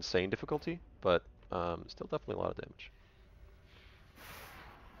the insane difficulty, but still definitely a lot of damage.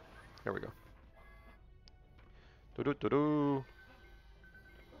 Here we go.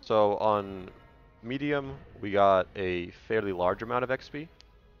 So on medium, we got a fairly large amount of XP,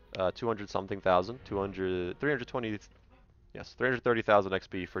 200 something thousand, 320, yes, 330,000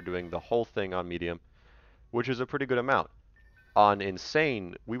 XP for doing the whole thing on medium, which is a pretty good amount. On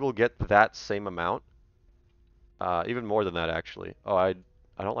insane, we will get that same amount, even more than that actually. Oh, I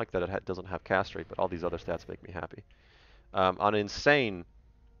don't like that it doesn't have cast rate, but all these other stats make me happy. On insane,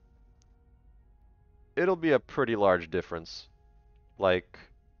 it'll be a pretty large difference. Like,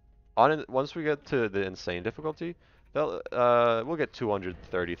 once we get to the insane difficulty, we'll get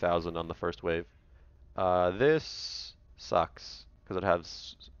 230,000 on the first wave. This sucks because it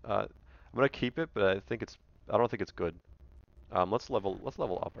has. I'm gonna keep it, but I don't think it's good. Let's level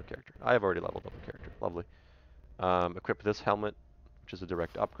up our character. I have already leveled up a character. Lovely. Equip this helmet, which is a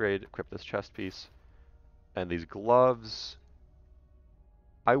direct upgrade. Equip this chest piece, and these gloves.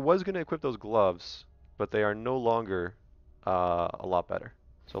 I was gonna equip those gloves, but they are no longer a lot better.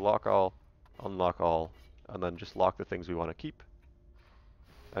 So lock all, unlock all, and then just lock the things we want to keep.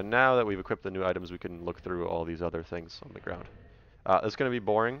 And now that we've equipped the new items, we can look through all these other things on the ground. It's going to be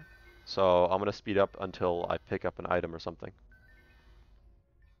boring, so I'm going to speed up until I pick up an item or something.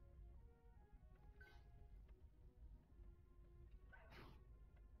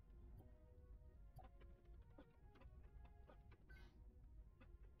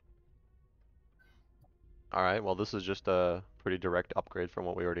 Alright, well this is just a pretty direct upgrade from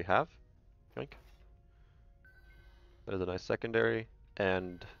what we already have. Yoink. There's a nice secondary,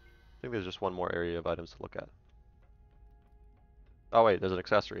 and I think there's just one more area of items to look at. Oh wait, there's an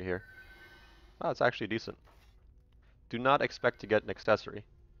accessory here. Oh, it's actually decent. Do not expect to get an accessory.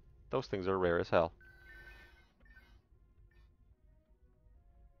 Those things are rare as hell.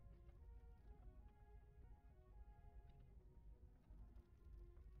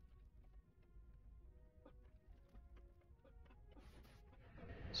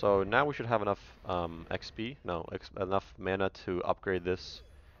 So now we should have enough XP, no, enough mana to upgrade this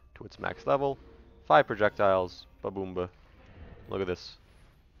to its max level. 5 projectiles, ba-boomba. Look at this.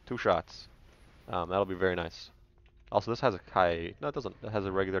 2 shots. That'll be very nice. Also, this has a high, no it doesn't, it has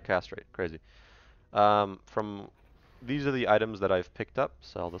a regular cast rate, crazy. These are the items that I've picked up.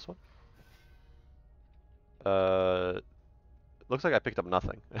 Sell this one. Looks like I picked up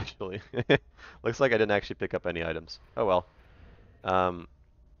nothing, actually. Looks like I didn't actually pick up any items. Oh well.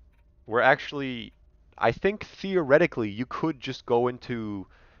 We're actually, I think theoretically you could just go into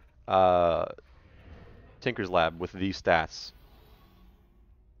Tinker's Lab with these stats.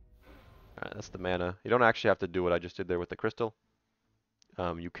 Alright, that's the mana. You don't actually have to do what I just did there with the crystal.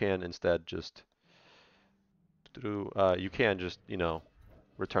 You can instead just you know,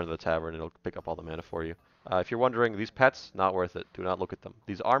 return to the tavern and it'll pick up all the mana for you. If you're wondering, these pets, not worth it. Do not look at them.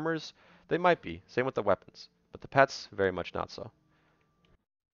 These armors, they might be. Same with the weapons. But the pets, very much not so.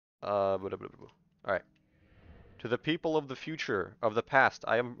 Alright. To the people of the future, of the past,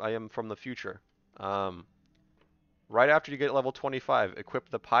 I am from the future. Right after you get level 25, equip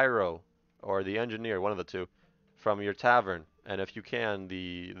the Pyro, or the Engineer, one of the two, from your tavern. And if you can,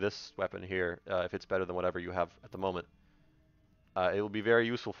 this weapon here, if it's better than whatever you have at the moment. It will be very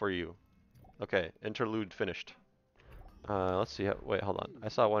useful for you. Okay, interlude finished. Let's see. Wait, hold on. I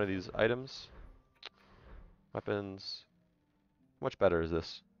saw one of these items. Weapons. How much better is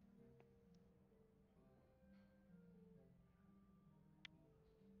this?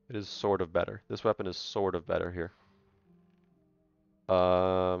 It is sort of better. This weapon is sort of better here.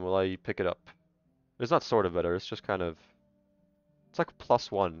 Will I pick it up? It's not sort of better. It's just kind of. It's like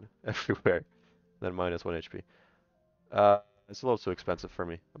 +1 everywhere, then -1 HP. It's a little too expensive for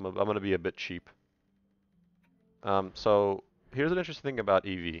me. I'm gonna be a bit cheap. So here's an interesting thing about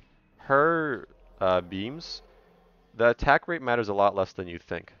Evie. Her beams, the attack rate matters a lot less than you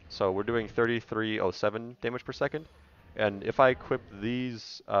think. So we're doing 3307 damage per second, and if I equip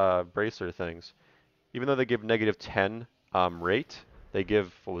these bracer things, even though they give -10 rate, they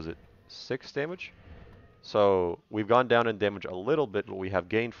give, what was it, 6 damage? So we've gone down in damage a little bit, but we have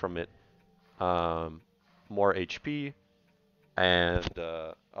gained from it more HP and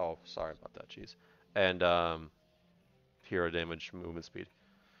oh, sorry about that, jeez, and hero damage, movement speed.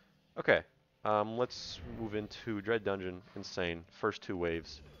 Okay, let's move into Dread Dungeon Insane. First 2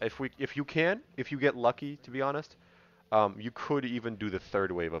 waves. If you get lucky, to be honest, you could even do the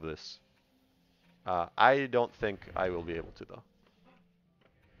 3rd wave of this. I don't think I will be able to though.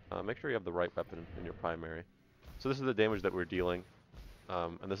 Make sure you have the right weapon in your primary. So this is the damage that we're dealing,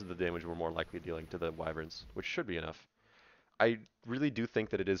 and this is the damage we're more likely dealing to the wyverns, which should be enough. I really do think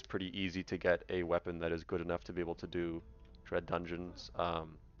that it is pretty easy to get a weapon that is good enough to be able to do Dread Dungeons,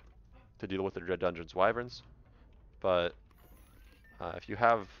 to deal with the Dread Dungeons wyverns. But if you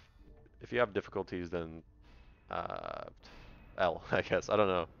have difficulties, then L, I guess. I don't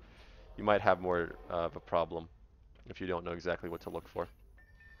know. You might have more of a problem if you don't know exactly what to look for.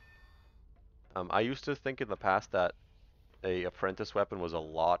 I used to think in the past that a apprentice weapon was a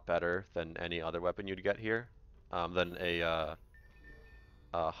lot better than any other weapon you'd get here, than a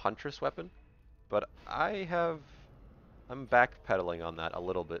huntress weapon. But I'm backpedaling on that a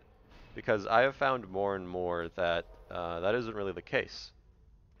little bit because I have found more and more that that isn't really the case.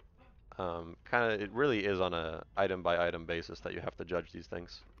 It really is on a item by item basis that you have to judge these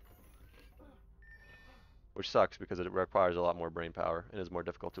things, which sucks because it requires a lot more brain power and is more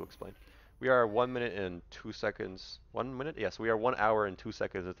difficult to explain. We are 1 minute and 2 seconds. 1 minute? Yes, we are 1 hour and 2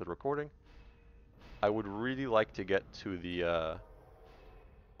 seconds into the recording. I would really like to get to the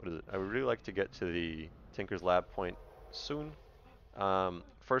what is it? I would really like to get to the Tinker's Lab point soon.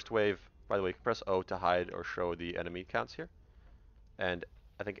 First wave, by the way, press O to hide or show the enemy counts here. And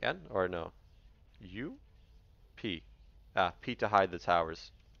I think N, or no, U? P. P to hide the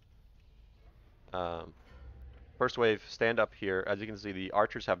towers. First wave, stand up here. As you can see, the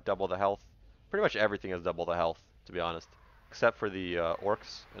archers have double the health. Pretty much everything has double the health, to be honest. Except for the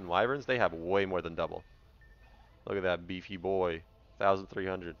orcs and wyverns, they have way more than double. Look at that beefy boy.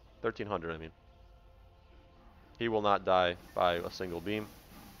 1,300. 1,300, I mean. He will not die by a single beam.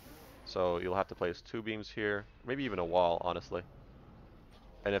 So you'll have to place 2 beams here. Maybe even a wall, honestly.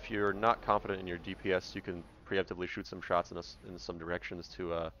 And if you're not confident in your DPS, you can preemptively shoot some shots in some directions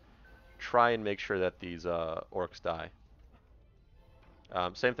to try and make sure that these orcs die.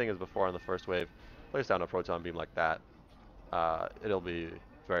 Same thing as before on the first wave. Place down a proton beam like that. It'll be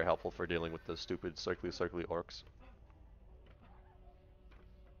very helpful for dealing with the stupid circly orcs.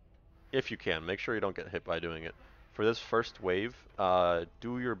 If you can, make sure you don't get hit by doing it. For this first wave,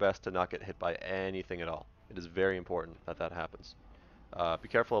 do your best to not get hit by anything at all. It is very important that that happens. Be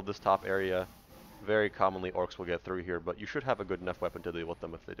careful of this top area. Very commonly orcs will get through here, but you should have a good enough weapon to deal with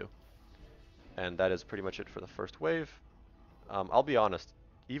them if they do. And that is pretty much it for the first wave. I'll be honest,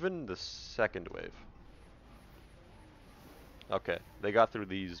 even the second wave. Okay, they got through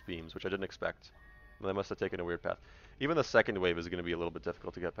these beams, which I didn't expect. They must have taken a weird path. Even the second wave is going to be a little bit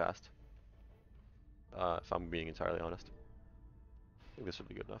difficult to get past. If I'm being entirely honest. I think this would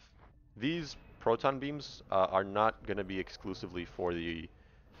be good enough. These proton beams are not going to be exclusively for the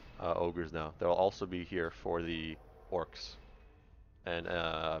ogres now. They'll also be here for the orcs and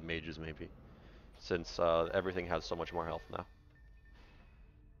mages maybe, since everything has so much more health now.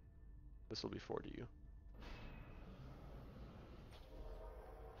 This will be 4 to you.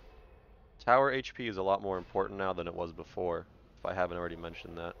 Tower HP is a lot more important now than it was before, if I haven't already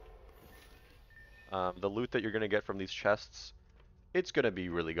mentioned that. The loot that you're going to get from these chests, it's going to be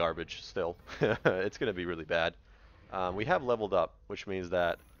really garbage still. It's going to be really bad. We have leveled up, which means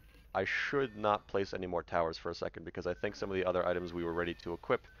that I should not place any more towers for a second, because I think some of the other items we were ready to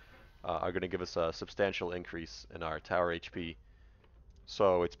equip are going to give us a substantial increase in our tower HP.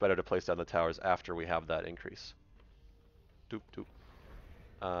 So it's better to place down the towers after we have that increase. Doop doop.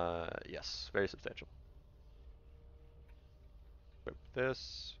 Yes, very substantial. Equip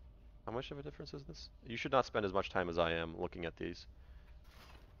this. How much of a difference is this? You should not spend as much time as I am looking at these.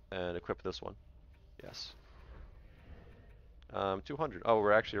 And equip this one. Yes. 200. Oh,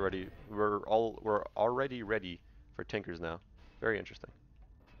 we're actually already we're already ready for Tinkers now. Very interesting.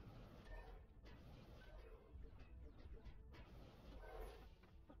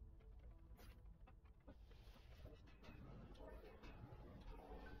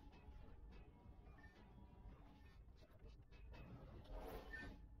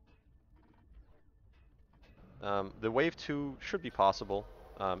 The wave 2 should be possible,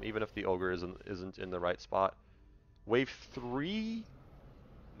 even if the ogre isn't in the right spot. Wave 3,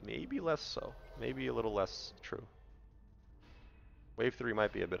 maybe less so. Maybe a little less true. Wave 3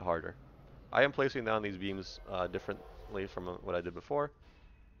 might be a bit harder. I am placing down these beams differently from what I did before.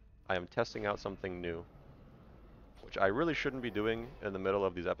 I am testing out something new, which I really shouldn't be doing in the middle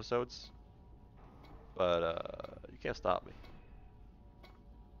of these episodes, but you can't stop me.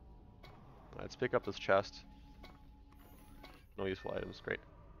 Let's pick up this chest. No useful items, great.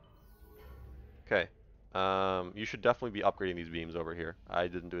 Okay, you should definitely be upgrading these beams over here. I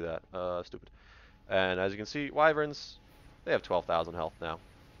didn't do that, stupid. And as you can see, wyverns, they have 12,000 health now.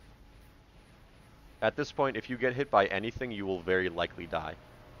 At this point, if you get hit by anything, you will very likely die.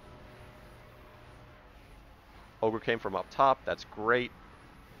 Ogre came from up top, that's great.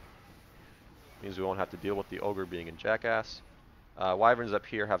 Means we won't have to deal with the ogre being in jackass. Wyverns up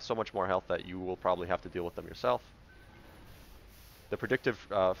here have so much more health that you will probably have to deal with them yourself. The predictive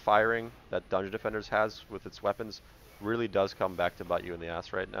firing that Dungeon Defenders has with its weapons really does come back to bite you in the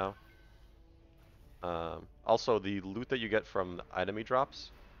ass right now. Also, the loot that you get from enemy drops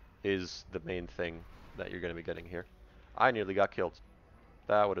is the main thing that you're going to be getting here. I nearly got killed.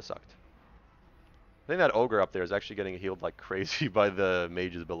 That would have sucked. I think that ogre up there is actually getting healed like crazy by the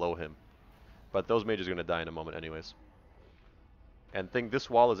mages below him. But those mages are going to die in a moment anyways. And think this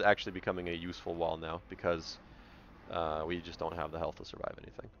wall is actually becoming a useful wall now because we just don't have the health to survive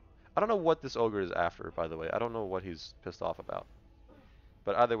anything. I don't know what this ogre is after, by the way. I don't know what he's pissed off about.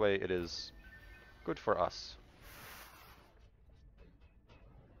 But either way, it is good for us.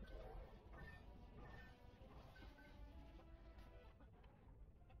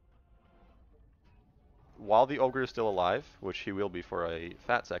 While the ogre is still alive, which he will be for a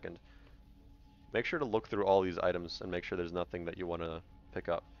fat second, make sure to look through all these items and make sure there's nothing that you want to pick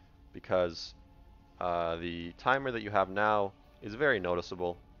up. Because the timer that you have now is very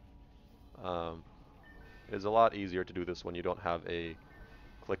noticeable. It's a lot easier to do this when you don't have a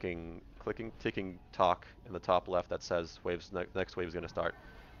ticking talk in the top left that says next wave is going to start.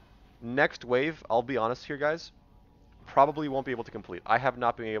 Next wave, I'll be honest here, guys, probably won't be able to complete. I have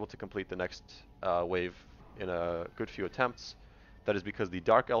not been able to complete the next wave in a good few attempts. That is because the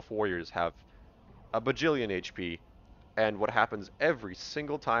Dark Elf Warriors have a bajillion HP, and what happens every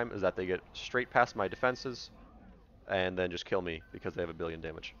single time is that they get straight past my defenses and then just kill me because they have a billion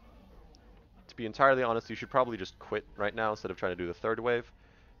damage. To be entirely honest, you should probably just quit right now instead of trying to do the third wave,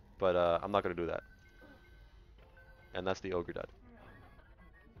 but I'm not going to do that. And that's the ogre dead.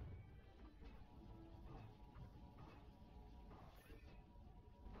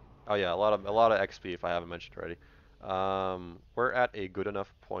 Oh yeah, a lot of XP if I haven't mentioned already. We're at a good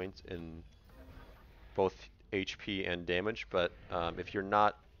enough point in both HP and damage, but if you're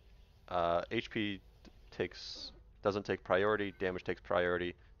not, HP doesn't take priority, damage takes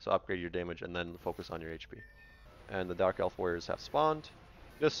priority, so upgrade your damage and then focus on your HP. And the Dark Elf Warriors have spawned.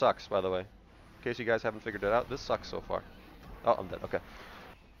 This sucks, by the way. In case you guys haven't figured it out, this sucks so far. Oh, I'm dead, okay.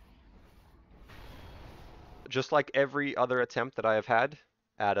 Just like every other attempt that I have had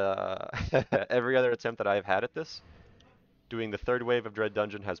at every other attempt that I have had at this, doing the third wave of Dread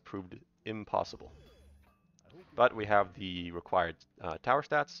Dungeon has proved impossible. But we have the required tower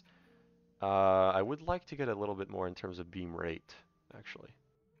stats. I would like to get a little bit more in terms of beam rate, actually.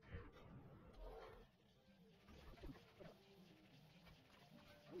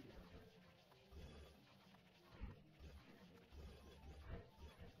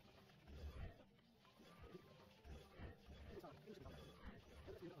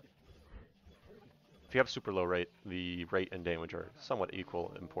 If you have super low rate, the rate and damage are somewhat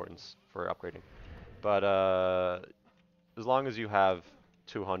equal importance for upgrading. But as long as you have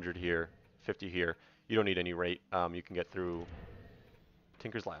 200 here, 50 here, you don't need any rate. You can get through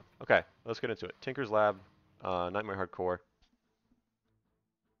Tinker's Lab. Okay, let's get into it. Tinker's Lab, Nightmare Hardcore.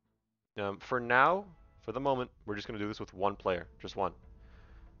 For now, for the moment, we're just going to do this with one player, just one.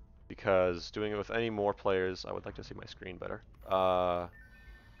 Because doing it with any more players, I would like to see my screen better.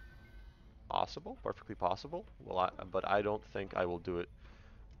 Possible, perfectly possible. Well, but I don't think I will do it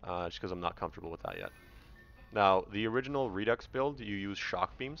just because I'm not comfortable with that yet. Now, the original Redux build, you use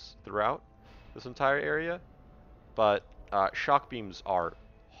shock beams throughout this entire area, but shock beams are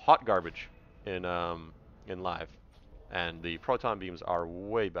hot garbage in live, and the proton beams are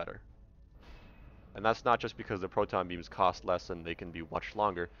way better. And that's not just because the proton beams cost less and they can be much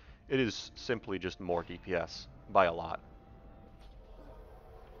longer. It is simply just more DPS by a lot.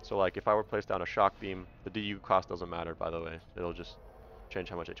 So like if I were to place down a shock beam, the DU cost doesn't matter, by the way. It'll just change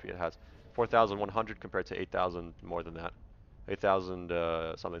how much HP it has. 4,100 compared to 8,000 more than that. 8,000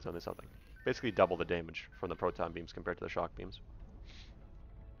 something, something, something. Basically double the damage from the proton beams compared to the shock beams.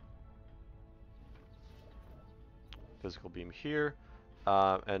 Physical beam here.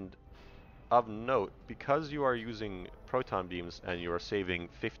 And of note, because you are using proton beams and you are saving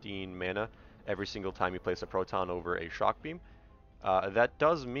 15 mana every single time you place a proton over a shock beam, that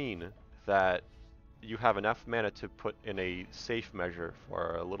does mean that you have enough mana to put in a safe measure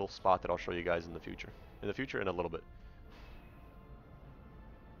for a little spot that I'll show you guys in the future. In a little bit.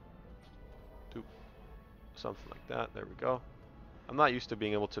 Something like that. There we go. I'm not used to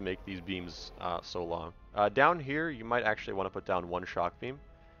being able to make these beams so long. Down here, you might actually want to put down one shock beam.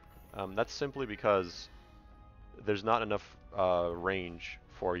 That's simply because there's not enough range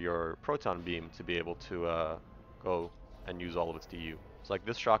for your proton beam to be able to go and use all of its DU. So like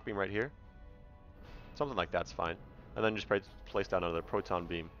this shock beam right here, something like that's fine. And then just place down another proton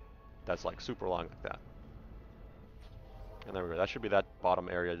beam that's like super long like that. And there we go. That should be that bottom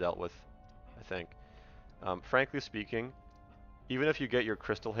area dealt with, I think. Frankly speaking, even if you get your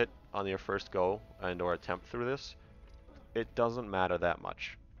crystal hit on your first go and or attempt through this, it doesn't matter that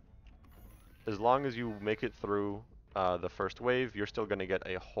much. As long as you make it through the first wave, you're still going to get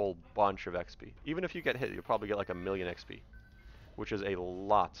a whole bunch of XP. Even if you get hit, you'll probably get like 1,000,000 XP, which is a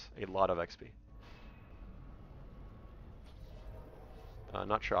lot of XP.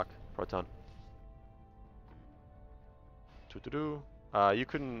 Not shock, proton. You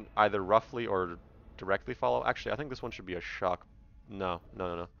can either roughly or directly follow. Actually, I think this one should be a shock. No.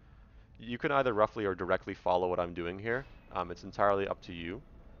 You can either roughly or directly follow what I'm doing here. It's entirely up to you.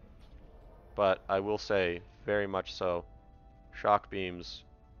 But I will say, very much so, shock beams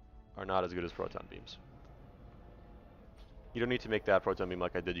are not as good as proton beams. You don't need to make that proton beam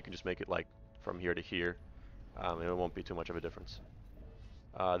like I did. You can just make it like from here to here. And it won't be too much of a difference.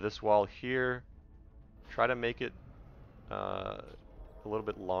 This wall here, try to make it a little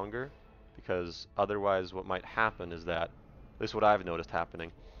bit longer, because otherwise what might happen is that, this is what I've noticed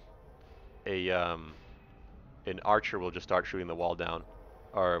happening, an archer will just start shooting the wall down,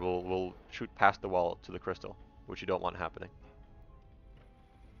 or will shoot past the wall to the crystal, which you don't want happening.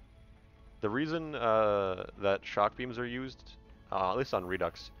 The reason that shock beams are used, at least on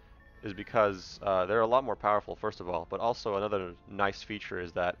Redux, is because they're a lot more powerful, first of all, but also another nice feature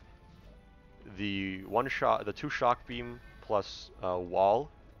is that the two shock beam plus wall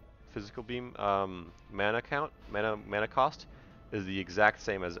physical beam mana cost is the exact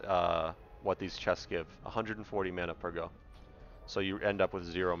same as what these chests give, 140 mana per go. So you end up with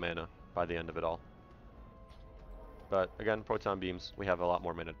 0 mana by the end of it all. But again, proton beams, we have a lot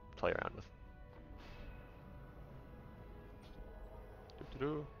more mana to play around with.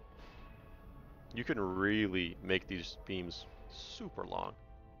 You can really make these beams super long.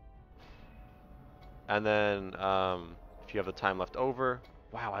 And then if you have the time left over,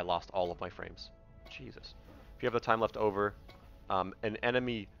 wow, I lost all of my frames. Jesus. If you have the time left over, an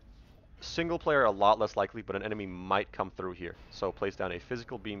enemy, single player a lot less likely, but an enemy might come through here. So place down a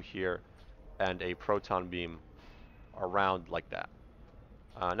physical beam here and a proton beam around like that.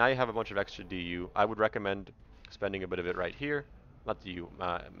 Now you have a bunch of extra DU. I would recommend spending a bit of it right here. Not DU,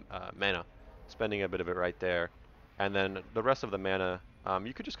 mana. Spending a bit of it right there. And then the rest of the mana,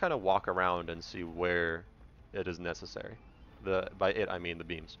 you could just kind of walk around and see where it is necessary. By it, I mean the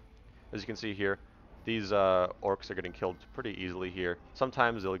beams. As you can see here, these orcs are getting killed pretty easily here.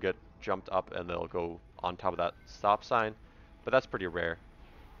 Sometimes they'll get jumped up and they'll go on top of that stop sign, but that's pretty rare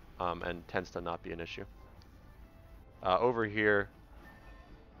and tends to not be an issue. Over here,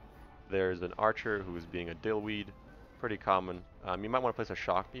 there's an archer who is being a dillweed, pretty common. You might want to place a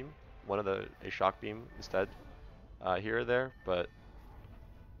shock beam, a shock beam instead here or there, but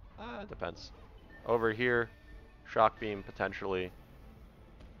it depends. Over here, shock beam potentially.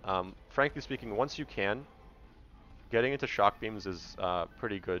 Frankly speaking, once you can, getting into shock beams is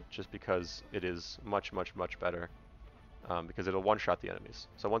pretty good, just because it is much better, because it'll one-shot the enemies.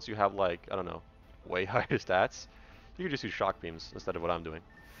 So once you have, like, I don't know, way higher stats, you can just use shock beams instead of what I'm doing.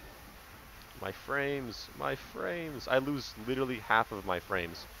 My frames. I lose literally half of my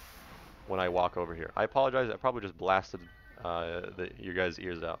frames when I walk over here. I apologize, I probably just blasted your guys'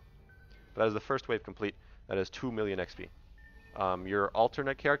 ears out. But that is the first wave complete. That is 2 million XP. Your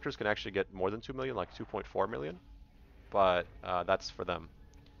alternate characters can actually get more than 2 million, like 2.4 million, but that's for them.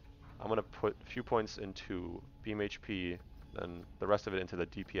 I'm going to put a few points into beam HP, and the rest of it into the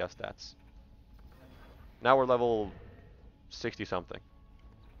DPS stats. Now we're level 60 something.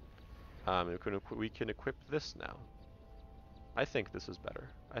 We can equip this now. I think this is better.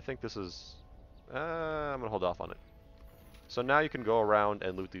 I think this is... I'm going to hold off on it. So now you can go around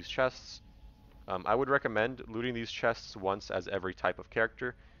and loot these chests. I would recommend looting these chests once as every type of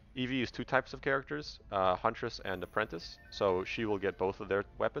character. Evie is 2 types of characters, Huntress and Apprentice, so she will get both of their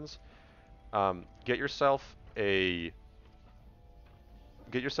weapons. Get yourself an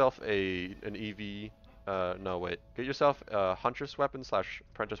Evie, get yourself a Huntress weapon /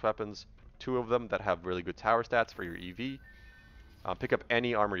 Apprentice weapons, 2 of them that have really good tower stats for your EV. Pick up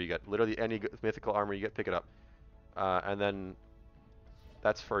any armor you get, literally any mythical armor you get, pick it up. And then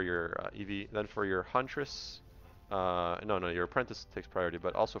that's for your EV. Then for your Huntress, your Apprentice takes priority,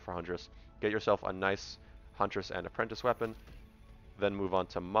 but also for Huntress, get yourself a nice Huntress and Apprentice weapon. Then move on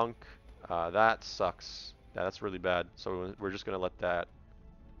to Monk. That sucks. Yeah, that's really bad. So we're just going to let that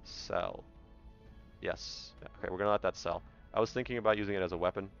sell. Yes. Yeah, okay, we're going to let that sell. I was thinking about using it as a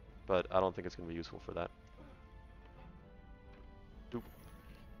weapon, but I don't think it's going to be useful for that.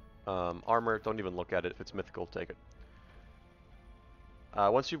 Armor, don't even look at it. If it's mythical, take it.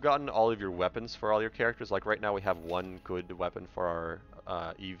 Once you've gotten all of your weapons for all your characters, like right now we have 1 good weapon for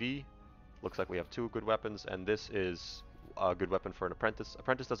our EV. Looks like we have 2 good weapons, and this is a good weapon for an Apprentice.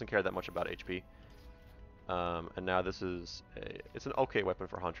 Apprentice doesn't care that much about HP. And now this is it's an okay weapon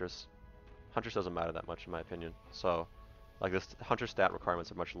for Huntress. Huntress doesn't matter that much in my opinion. So, like this Huntress stat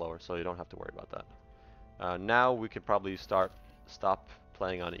requirements are much lower, so you don't have to worry about that. Now we could probably stop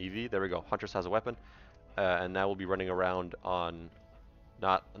playing on EV. There we go. Huntress has a weapon, and now we'll be running around on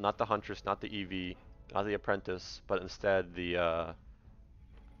not the Huntress, not the EV, not the Apprentice, but instead the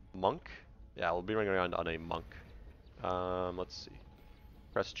Monk. Yeah, we'll be running around on a Monk. Let's see.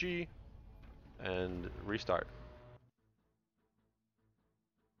 Press G and restart.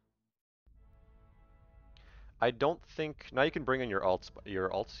 I don't think now you can bring in your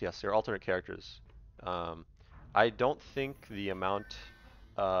alternate characters. I don't think the amount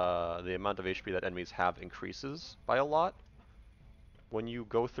of HP that enemies have increases by a lot when you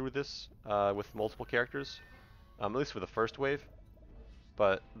go through this with multiple characters, at least for the first wave.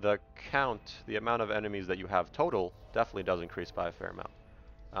 But the amount of enemies that you have total, definitely does increase by a fair amount.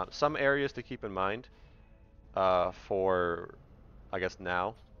 Some areas to keep in mind for, I guess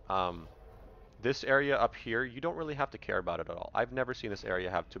now, this area up here, you don't really have to care about it at all. I've never seen this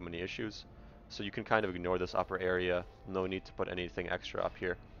area have too many issues, so you can kind of ignore this upper area. No need to put anything extra up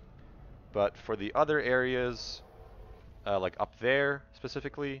here. But for the other areas, like up there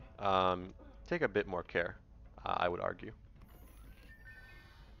specifically, take a bit more care, I would argue.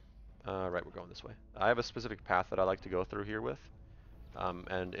 Right, we're going this way. I have a specific path that I like to go through here with,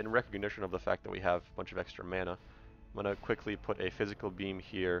 and in recognition of the fact that we have a bunch of extra mana, I'm going to quickly put a physical beam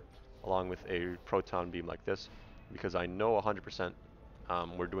here along with a proton beam like this, because I know 100%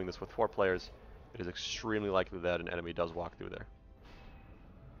 we're doing this with 4 players. It is extremely likely that an enemy does walk through there.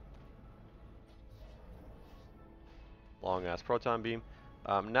 Long ass proton beam.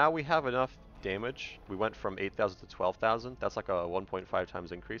 Now we have enough damage. We went from 8,000 to 12,000. That's like a 1.5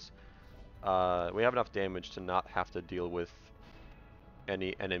 times increase. We have enough damage to not have to deal with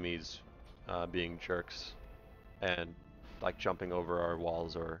any enemies being jerks and like jumping over our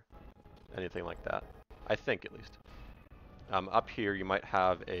walls or anything like that. I think, at least. Up here you might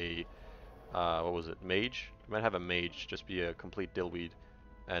have a mage? You might have a mage just be a complete dillweed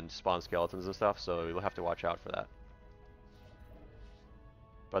and spawn skeletons and stuff, so you'll have to watch out for that.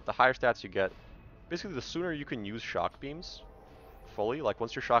 But the higher stats you get, basically the sooner you can use shock beams fully, like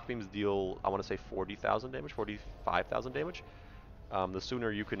once your shock beams deal, I want to say 40,000 damage, 45,000 damage, the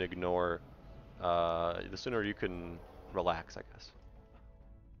sooner you can ignore, the sooner you can relax, I guess.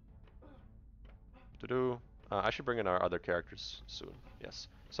 I should bring in our other characters soon, yes.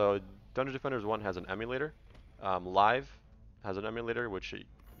 So Dungeon Defenders 1 has an emulator. Live has an emulator, which it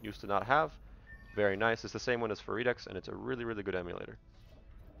used to not have. Very nice. It's the same one as for Redux, and it's a really, really good emulator.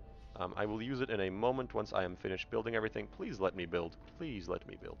 I will use it in a moment once I am finished building everything. Please let me build. Please let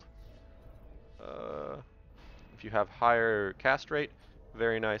me build. If you have higher cast rate,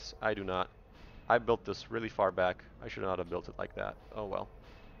 very nice. I do not. I built this really far back. I should not have built it like that. Oh well.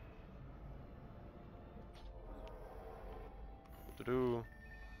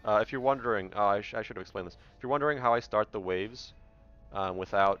 If you're wondering, I should have explained this. If you're wondering how I start the waves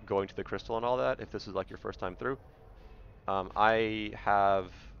without going to the crystal and all that, if this is like your first time through, I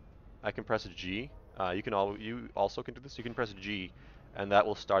can press G You also can do this. You can press G, and that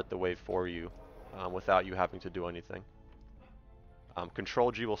will start the wave for you, without you having to do anything.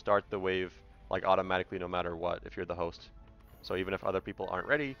 Control G will start the wave like automatically no matter what if you're the host. So even if other people aren't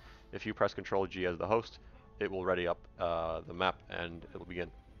ready, if you press Control G as the host, it will ready up the map and it will begin.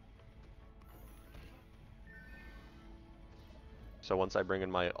 So once I bring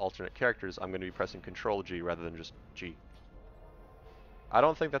in my alternate characters, I'm going to be pressing Control G rather than just G. I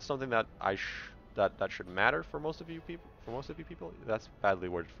don't think that's something that that should matter for most of you people. That's badly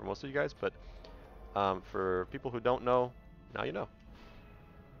worded for most of you guys, but for people who don't know, now you know.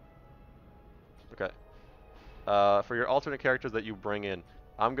 Okay. For your alternate characters that you bring in,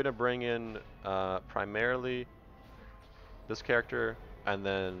 I'm gonna bring in primarily this character, and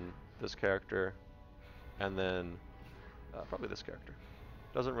then this character, and then probably this character.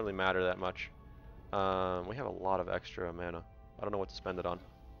 Doesn't really matter that much. We have a lot of extra mana. I don't know what to spend it on.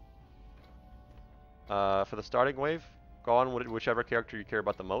 For the starting wave, go on whichever character you care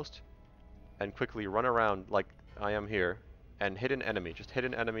about the most, and quickly run around like I am here, and hit an enemy. Just hit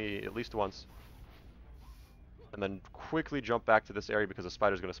an enemy at least once. And then quickly jump back to this area because the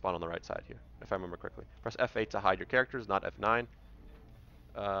spider's going to spawn on the right side here, if I remember correctly. Press F8 to hide your characters, not F9.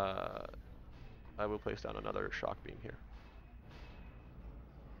 I will place down another shock beam here.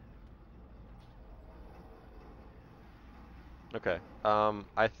 Okay,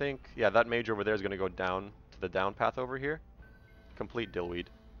 I think, yeah, that mage over there is going to go down to the down path over here. Complete dillweed.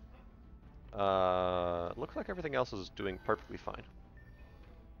 Looks like everything else is doing perfectly fine.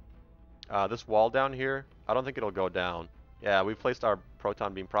 This wall down here, I don't think it'll go down. Yeah, we placed our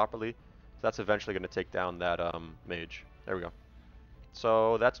proton beam properly, so that's eventually going to take down that mage. There we go.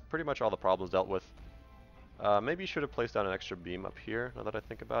 So that's pretty much all the problems dealt with. Maybe you should have placed down an extra beam up here, now that I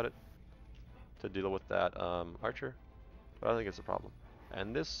think about it, to deal with that archer, but I don't think it's a problem.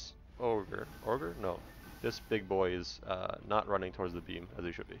 And this ogre? No. This big boy is not running towards the beam as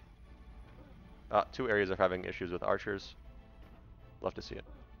he should be. Two areas are having issues with archers. Love to see it.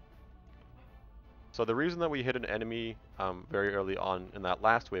 So the reason that we hit an enemy very early on in that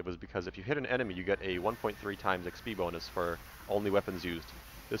last wave was because if you hit an enemy, you get a 1.3 times XP bonus for only weapons used.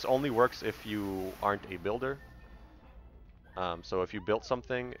 This only works if you aren't a builder. So if you built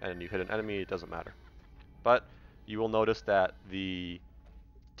something and you hit an enemy, it doesn't matter. But you will notice that the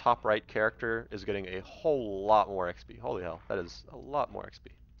top right character is getting a whole lot more XP. Holy hell, that is a lot more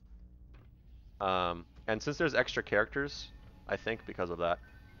XP. And since there's extra characters, I think because of that,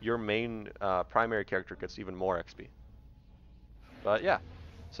 your main primary character gets even more XP. But yeah,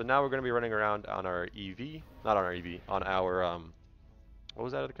 so now we're going to be running around on our EV, not on our EV, on our, what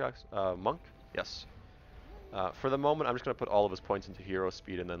was that other class? Monk? Yes. For the moment, I'm just going to put all of his points into hero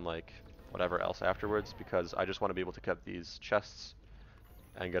speed and then like whatever else afterwards, because I just want to be able to get these chests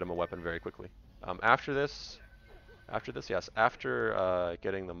and get him a weapon very quickly. After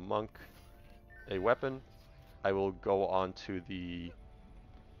getting the monk a weapon, I will go on to the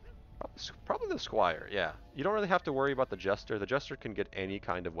probably the squire. Yeah, you don't really have to worry about the jester. The jester can get any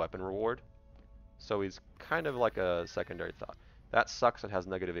kind of weapon reward, so he's kind of like a secondary thought. That sucks. It has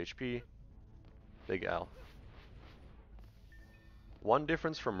negative HP. Big L. One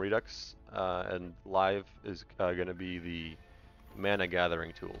difference from Redux and Live is going to be the mana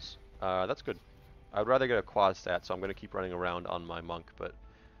gathering tools. That's good. I'd rather get a quad stat, so I'm going to keep running around on my monk, but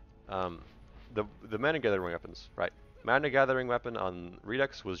the mana gathering weapons, right? Mana gathering weapon on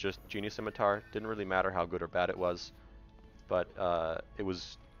Redux was just Genius Scimitar. Didn't really matter how good or bad it was, but it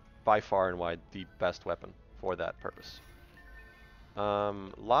was by far and wide the best weapon for that purpose.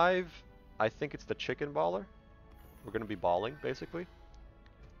 Live, I think it's the chicken baller. We're going to be balling, basically.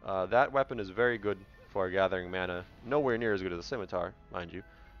 That weapon is very good for gathering mana. Nowhere near as good as a scimitar, mind you,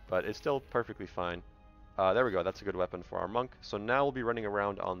 but it's still perfectly fine. There we go, that's a good weapon for our monk. So now we'll be running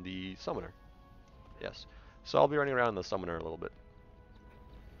around on the summoner. Yes. So I'll be running around the summoner a little bit.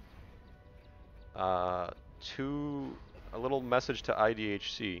 A little message to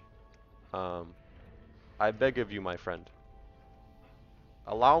IDHC. I beg of you, my friend.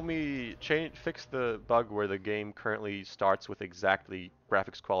 Allow me fix the bug where the game currently starts with exactly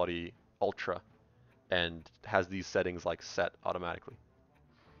graphics quality ultra and has these settings like set automatically.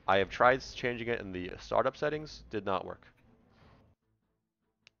 I have tried changing it in the startup settings, did not work.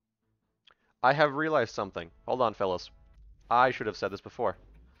 I have realized something. Hold on, fellas. I should have said this before.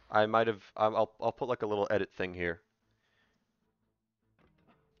 I might have. I'll put like a little edit thing here.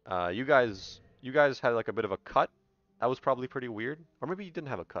 You guys had like a bit of a cut. That was probably pretty weird. Or maybe you didn't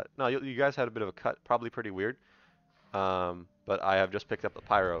have a cut. No, you guys had a bit of a cut. Probably pretty weird. But I have just picked up the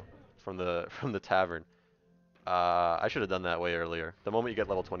pyro from the tavern. I should have done that way earlier. The moment you get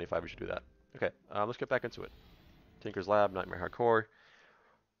level 25, you should do that. Okay, let's get back into it. Tinker's Lab, Nightmare Hardcore.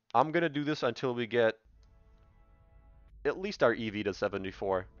 I'm gonna do this until we get at least our EV to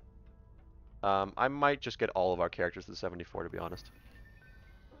 74. I might just get all of our characters to 74, to be honest.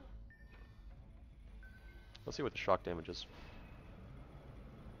 Let's see what the shock damage is.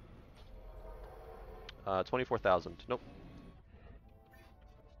 24,000. Nope.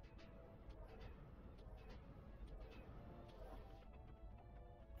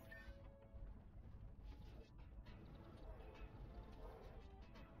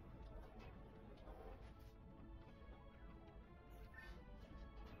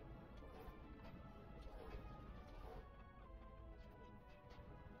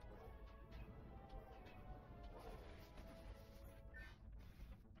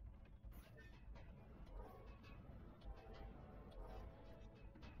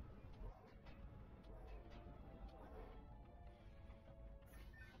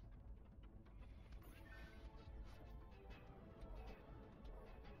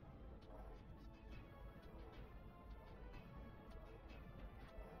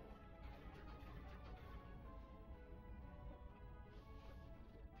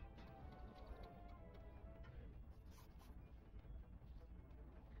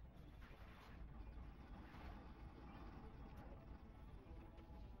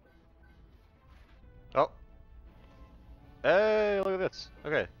 Oh. Hey, look at this.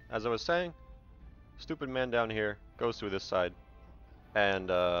 Okay, as I was saying, stupid man down here goes through this side, and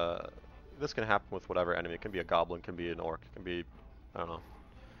this can happen with whatever enemy. It can be a goblin, it can be an orc, it can be, I don't know,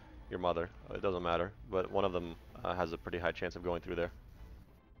 your mother. It doesn't matter, but one of them has a pretty high chance of going through there.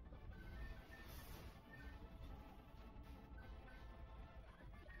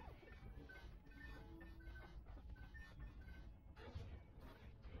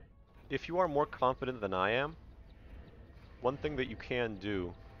 If you are more confident than I am, one thing that you can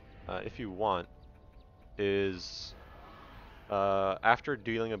do, if you want, is after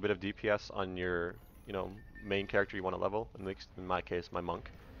dealing a bit of DPS on your, main character you want to level, in my case, my monk,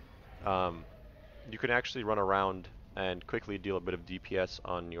 you can actually run around and quickly deal a bit of DPS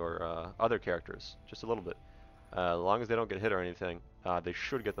on your other characters, just a little bit. As long as they don't get hit or anything, they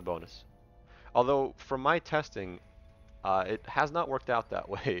should get the bonus. Although, from my testing, it has not worked out that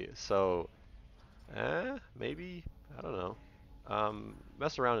way, so, maybe, I don't know.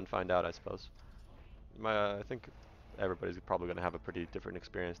 Mess around and find out, I suppose. I think everybody's probably going to have a pretty different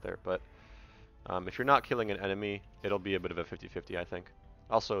experience there, but if you're not killing an enemy, it'll be a bit of a 50-50, I think.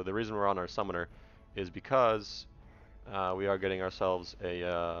 Also, the reason we're on our summoner is because we are getting ourselves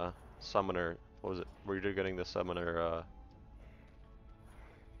a summoner. What was it? We're getting the summoner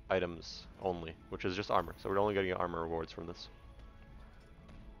items only, which is just armor. So we're only getting armor rewards from this.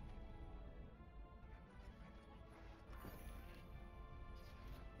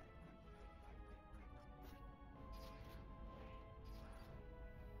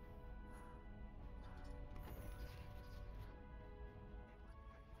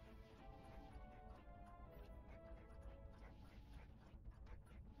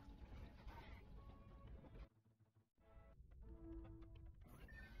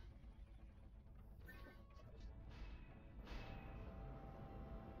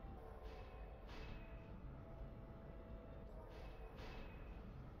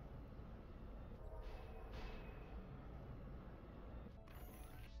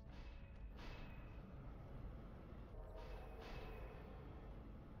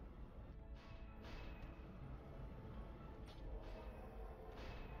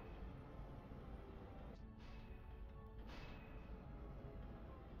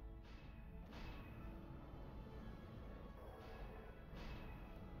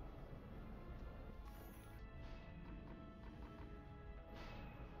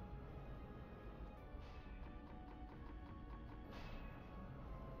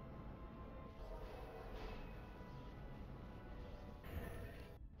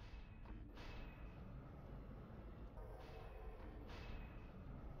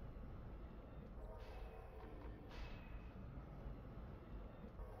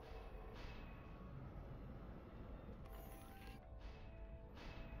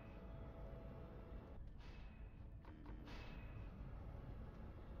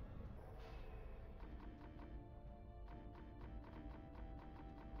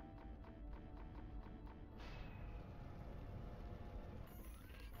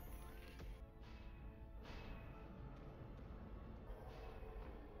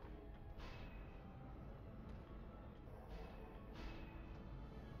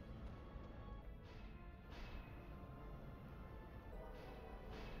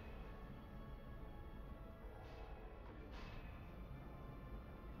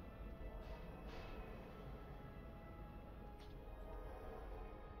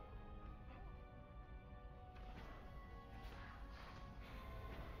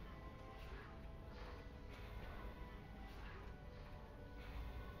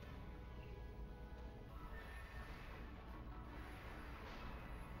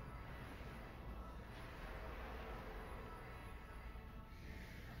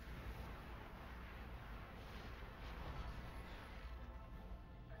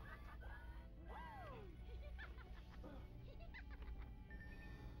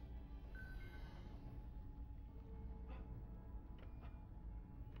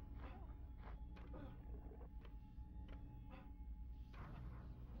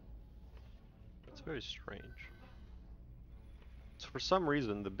 That's very strange. So for some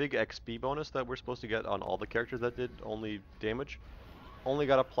reason, the big XP bonus that we're supposed to get on all the characters that did only damage only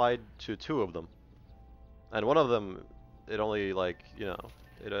got applied to 2 of them. And one of them, it only, like, you know,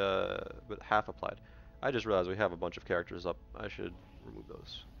 it but half applied. I just realized we have a bunch of characters up. I should remove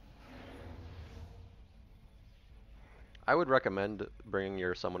those. I would recommend bringing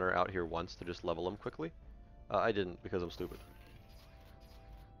your summoner out here once to just level him quickly. I didn't because I'm stupid.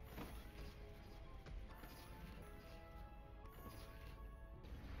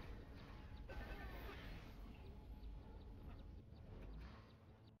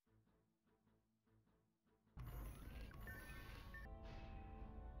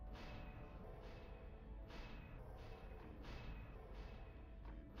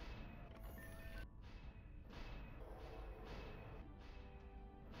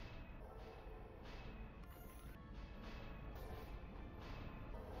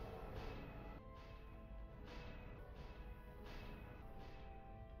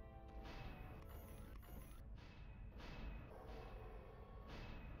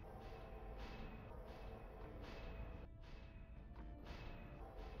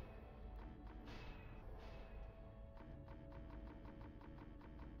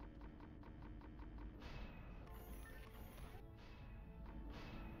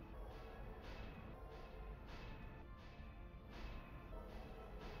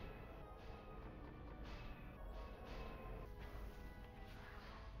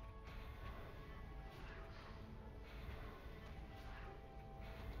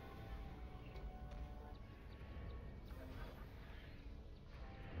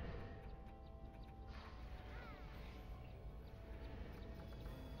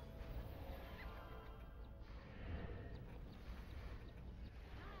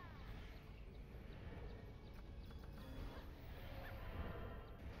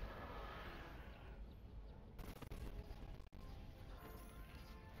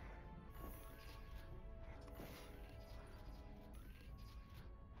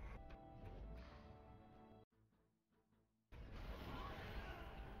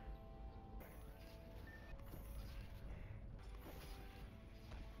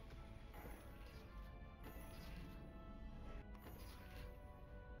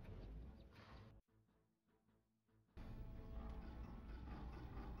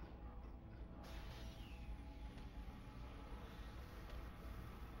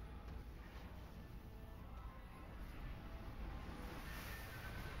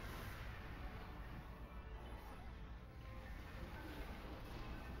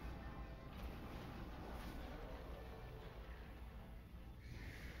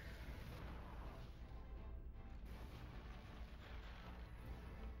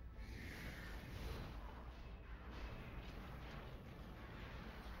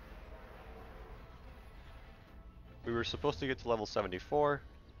 We were supposed to get to level 74,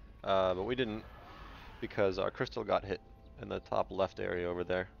 but we didn't because our crystal got hit in the top left area over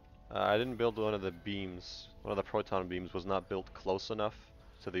there. I didn't build one of the beams. One of the proton beams was not built close enough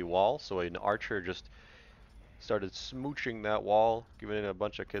to the wall, so an archer just started smooching that wall, giving it a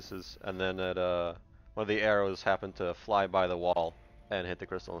bunch of kisses, and then one of the arrows happened to fly by the wall and hit the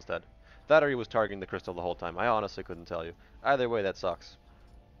crystal instead. That or he was targeting the crystal the whole time. I honestly couldn't tell you. Either way, that sucks.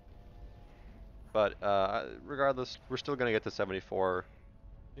 But regardless, we're still going to get to 74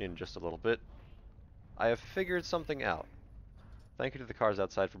 in just a little bit. I have figured something out. Thank you to the cars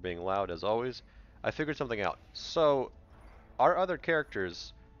outside for being loud, as always. I figured something out. So, our other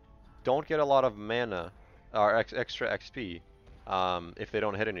characters don't get a lot of mana, or extra XP, if they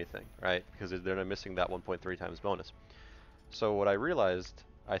don't hit anything, right? Because they're missing that 1.3 times bonus. So what I realized,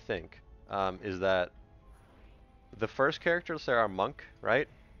 I think, is that the first character, let's say our monk, right?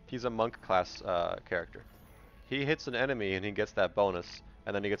 He's a monk class character. He hits an enemy and he gets that bonus,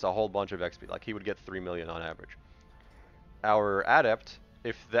 and then he gets a whole bunch of XP. Like he would get 3 million on average. Our adept,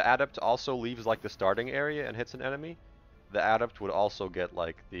 if the adept also leaves like the starting area and hits an enemy, the adept would also get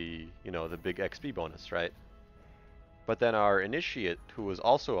like the, you know, the big XP bonus, right? But then our initiate, who is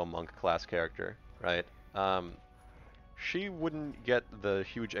also a monk class character, right? She wouldn't get the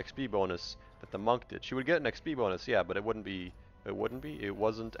huge XP bonus that the monk did. She would get an XP bonus, yeah, but it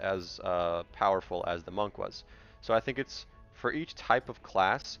wasn't as powerful as the monk was. So I think it's for each type of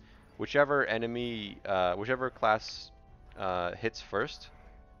class, whichever class hits first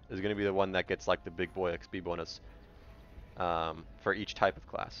is going to be the one that gets like the big boy XP bonus for each type of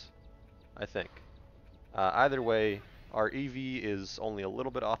class, I think. Either way, our EV is only a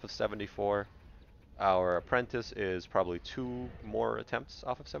little bit off of 74. Our apprentice is probably 2 more attempts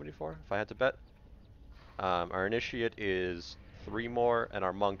off of 74, if I had to bet. Our initiate is 3 more, and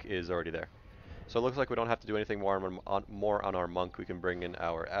our monk is already there. So it looks like we don't have to do anything more on our monk. We can bring in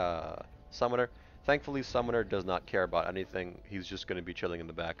our summoner. Thankfully, summoner does not care about anything. He's just going to be chilling in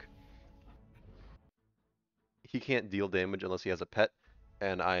the back. He can't deal damage unless he has a pet,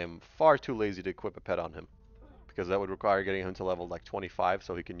 and I am far too lazy to equip a pet on him, because that would require getting him to level like 25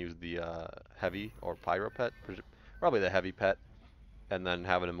 so he can use the heavy or pyro pet, probably the heavy pet, and then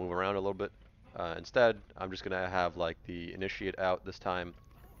having him move around a little bit. Instead, I'm just going to have like the initiate out this time,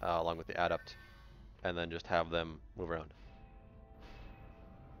 along with the adept, and then just have them move around.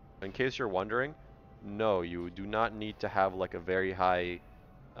 In case you're wondering, no, you do not need to have like a very high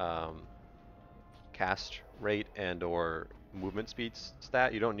cast rate and or movement speeds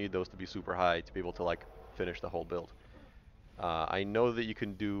stat. You don't need those to be super high to be able to like finish the whole build. I know that you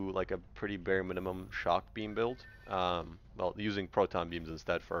can do like a pretty bare minimum shock beam build, well, using proton beams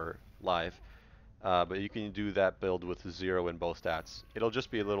instead for live, but you can do that build with 0 in both stats. It'll just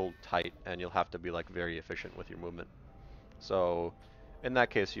be a little tight and you'll have to be like very efficient with your movement. So in that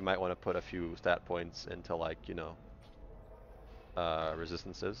case, you might want to put a few stat points into like, you know, not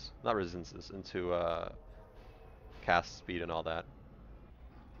resistances, into cast speed and all that.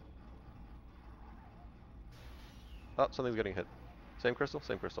 Oh, something's getting hit. Same crystal?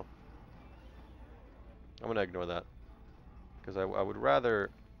 Same crystal. I'm going to ignore that, because I would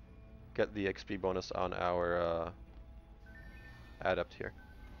rather get the XP bonus on our adept here.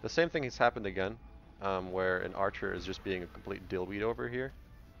 The same thing has happened again, where an archer is just being a complete dillweed over here.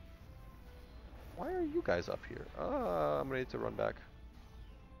 Why are you guys up here? I'm going to need to run back.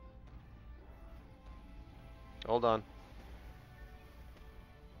 Hold on.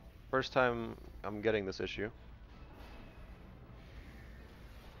 First time I'm getting this issue.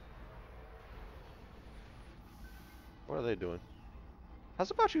 What are they doing?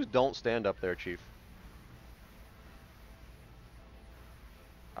 How's about you don't stand up there, Chief?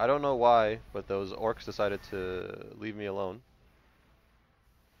 I don't know why, but those orcs decided to leave me alone.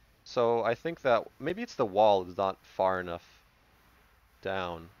 So I think that maybe it's the wall is not far enough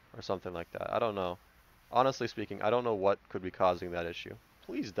down or something like that. I don't know. Honestly speaking, I don't know what could be causing that issue.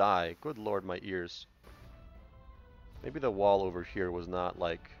 Please die. Good lord, my ears. Maybe the wall over here was not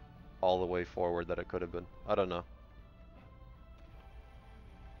like all the way forward that it could have been. I don't know.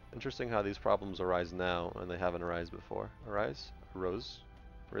 Interesting how these problems arise now and they haven't arisen before.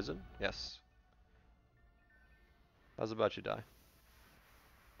 Risen? Yes. How's about you die?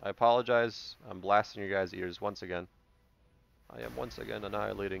 I apologize. I'm blasting your guys' ears once again. I am once again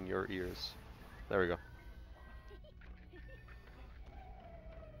annihilating your ears. There we go.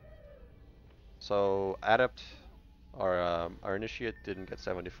 So, Adept, our Initiate didn't get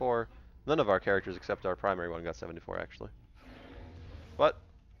 74. None of our characters except our primary one got 74 actually. But,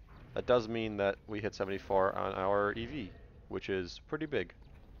 that does mean that we hit 74 on our EV, which is pretty big.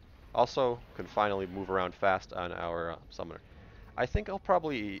 Also, can finally move around fast on our Summoner. I think I'll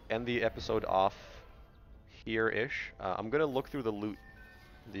probably end the episode off here-ish. I'm gonna look through the loot,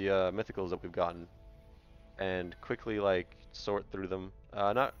 the mythicals that we've gotten, and quickly like sort through them.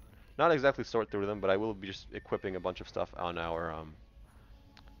 Not exactly sort through them, but I will be just equipping a bunch of stuff on our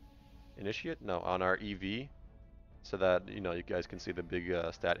Initiate? No, on our EV, so that you know you guys can see the big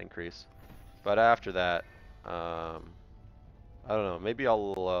stat increase. But after that, I don't know. Maybe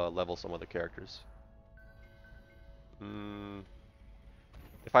I'll level some other characters.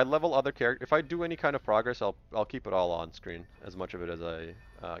 If I level other characters, if I do any kind of progress, I'll keep it all on screen, as much of it as I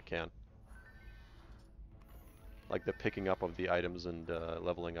can. Like the picking up of the items and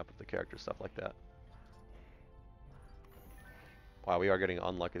leveling up of the character, stuff like that. Wow, we are getting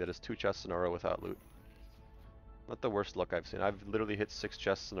unlucky. That is 2 chests in a row without loot. Not the worst luck I've seen. I've literally hit 6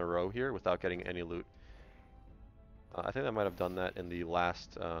 chests in a row here without getting any loot. I think I might have done that in the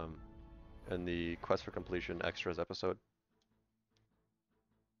last, in the Quest for Completion Extras episode.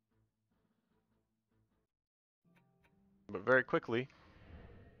 But very quickly,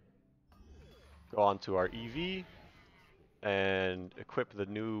 go on to our EV and equip the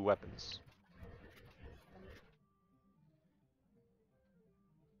new weapons.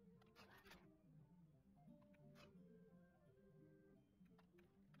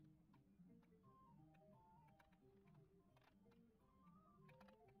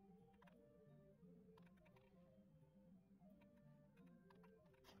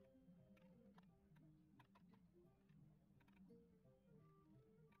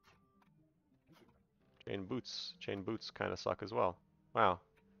 Chain boots kind of suck as well. Wow.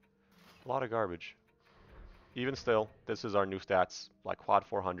 A lot of garbage. Even still, this is our new stats, like quad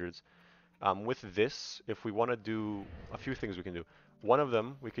 400s. With this, if we want to do a few things we can do. One of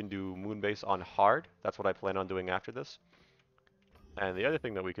them, we can do Moonbase on hard. That's what I plan on doing after this. And the other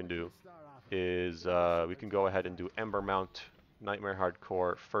thing that we can do is we can go ahead and do Ember Mount, Nightmare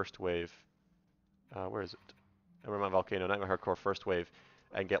Hardcore, first wave. Where is it? Ember Mount Volcano, Nightmare Hardcore, first wave,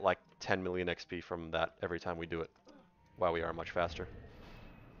 and get like 10 million XP from that every time we do it. While we are much faster.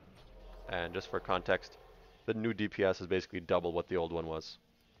 And just for context, the new DPS is basically double what the old one was.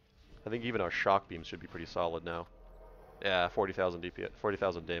 I think even our shock beams should be pretty solid now. Yeah, 40,000 DPS,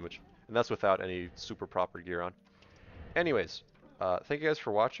 40,000 damage. And that's without any super proper gear on. Anyways, thank you guys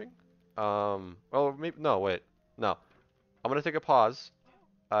for watching. Well, maybe, no, wait. No. I'm going to take a pause,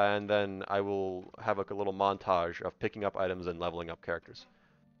 and then I will have like a little montage of picking up items and leveling up characters.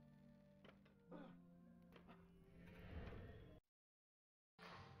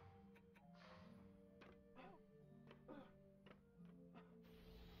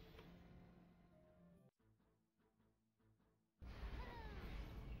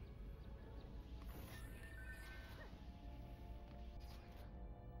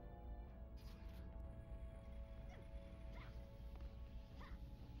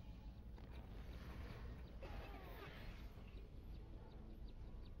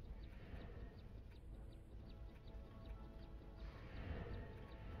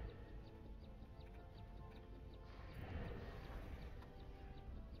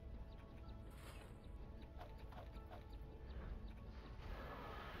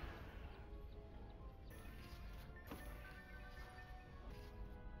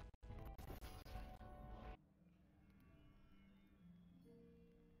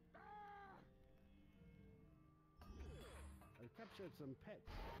 I've captured some pets.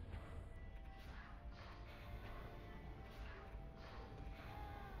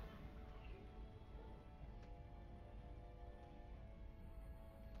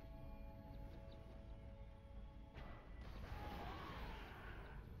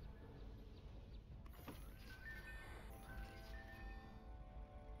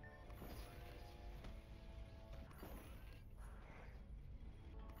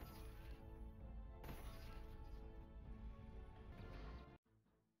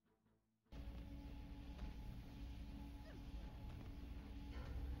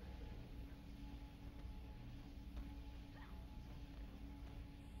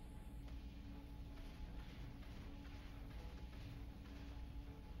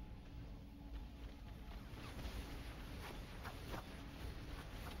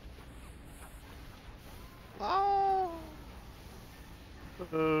 Ah!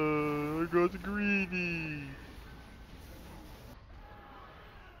 I got greedy.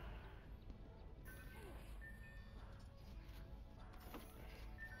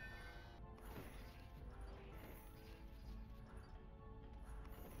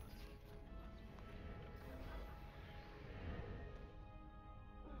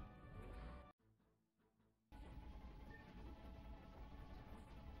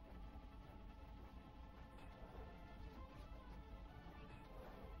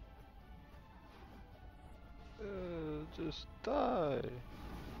 Just die.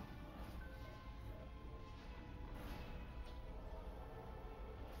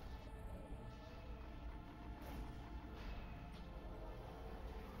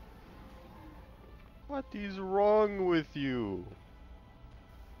 What is wrong with you?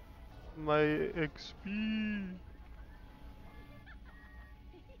 My XP.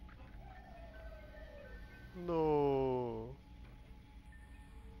 No.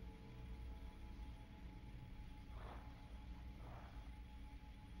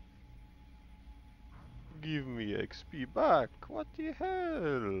 Give me XP back. What the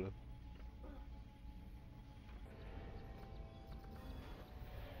hell?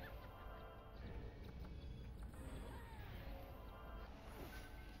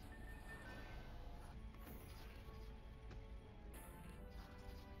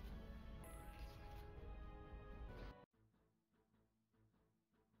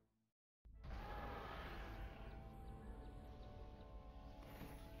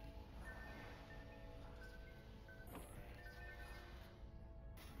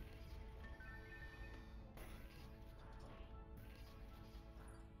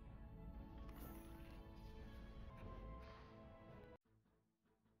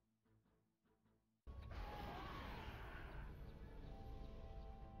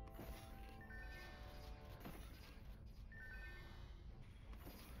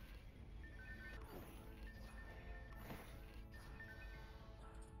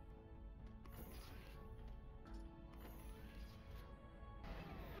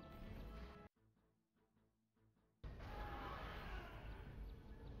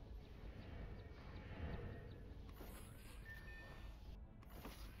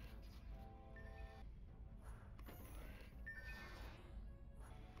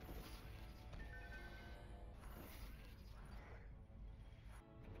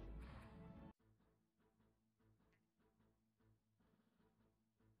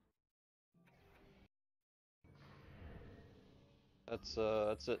 That's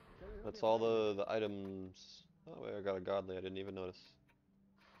it. That's all the items. Oh wait, I got a godly. I didn't even notice.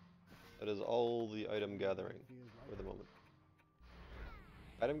 That is all the item gathering for the moment.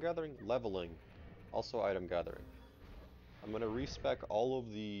 Item gathering, leveling, also item gathering. I'm gonna respec all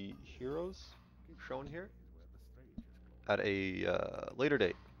of the heroes shown here at a later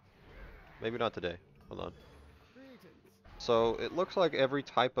date. Maybe not today. Hold on. So it looks like every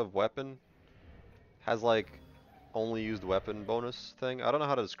type of weapon has like only used weapon bonus thing. I don't know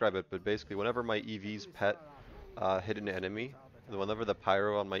how to describe it, but basically whenever my EV's pet hit an enemy, whenever the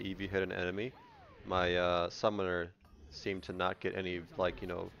pyro on my EV hit an enemy, my summoner seemed to not get any like, you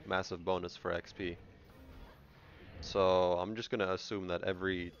know, massive bonus for XP. So I'm just gonna assume that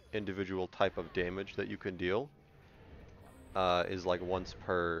every individual type of damage that you can deal is like once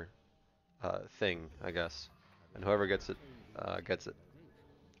per thing, I guess. And whoever gets it, gets it.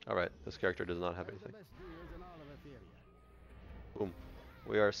 Alright, this character does not have anything. Boom.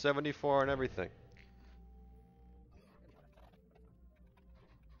 We are 74 and everything.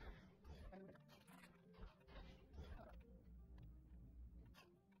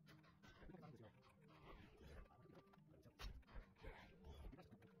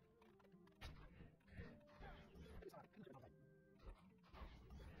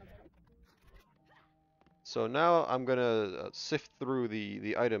 So now I'm gonna sift through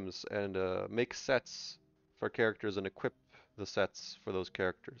the items and make sets for characters and equip the sets for those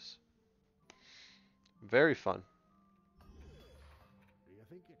characters. Very fun.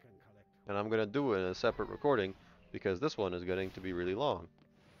 And I'm gonna do it in a separate recording because this one is going to be really long.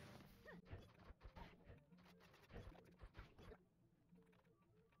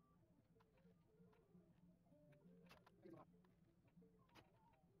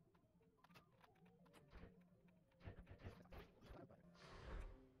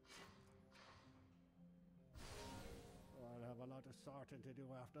 I'll have a lot of sorting to do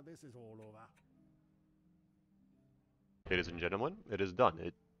after this is all over. Ladies and gentlemen, it is done.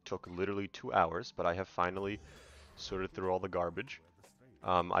 It took literally 2 hours, but I have finally sorted through all the garbage.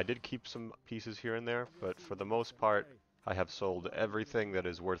 I did keep some pieces here and there, but for the most part, I have sold everything that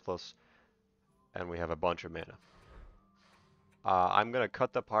is worthless, and we have a bunch of mana. I'm gonna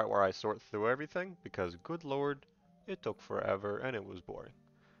cut the part where I sort through everything, because good lord, it took forever and it was boring.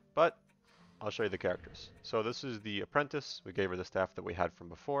 But, I'll show you the characters. So this is the apprentice. We gave her the staff that we had from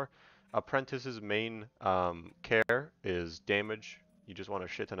before. Apprentice's main care is damage. You just want a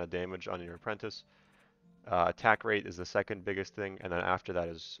shit ton of damage on your apprentice. Attack rate is the second biggest thing, and then after that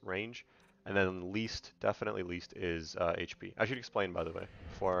is range. And then least, definitely least, is HP. I should explain, by the way,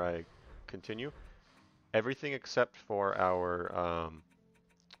 before I continue. Everything except for our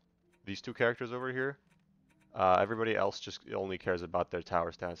these two characters over here. Everybody else just only cares about their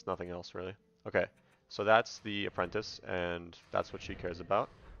tower stats, nothing else really. Okay, so that's the apprentice, and that's what she cares about.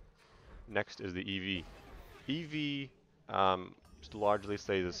 Next is the EV. EV largely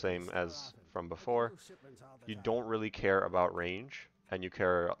stays the same as from before. You don't really care about range, and you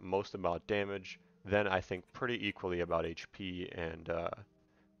care most about damage. Then I think pretty equally about HP and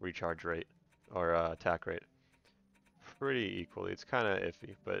recharge rate, or attack rate. Pretty equally. It's kind of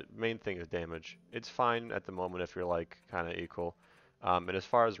iffy, but main thing is damage. It's fine at the moment if you're like kind of equal. And as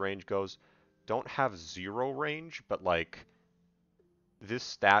far as range goes, don't have 0 range, but like this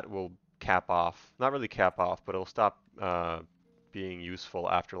stat will cap off. Not really cap off, but it'll stop being useful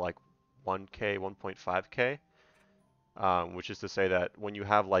after like 1k, 1.5k. Which is to say that when you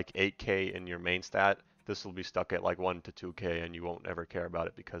have like 8k in your main stat, this will be stuck at like 1 to 2k and you won't ever care about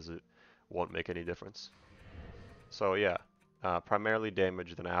it because it won't make any difference. So yeah, primarily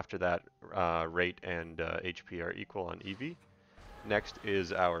damage, then after that rate and HP are equal on EV. Next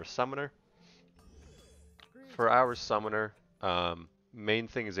is our summoner. For our summoner, main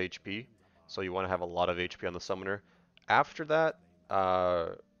thing is HP, so you want to have a lot of HP on the summoner. After that,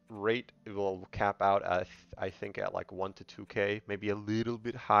 rate will cap out at, I think, at like 1 to 2k, maybe a little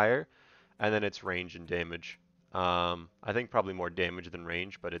bit higher, and then it's range and damage. I think probably more damage than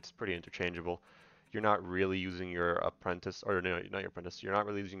range, but it's pretty interchangeable. You're not really using your apprentice, or no, not your apprentice, you're not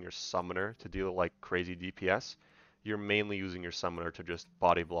really using your summoner to deal like crazy DPS. You're mainly using your summoner to just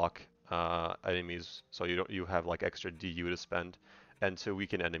body block enemies, so you have like extra DU to spend, and to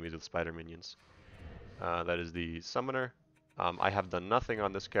weaken enemies with spider minions. That is the summoner. I have done nothing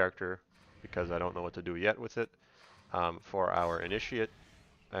on this character because I don't know what to do yet with it. For our initiate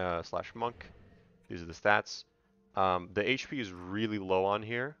slash monk, these are the stats. The HP is really low on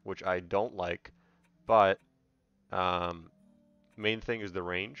here, which I don't like, but main thing is the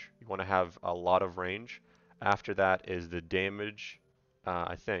range. You want to have a lot of range. After that is the damage,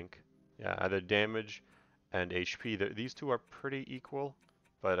 I think. Yeah, either damage and HP. These two are pretty equal,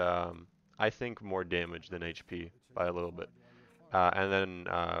 but I think more damage than HP by a little bit. And then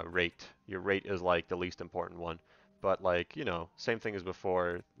rate. Your rate is like the least important one. But like, you know, same thing as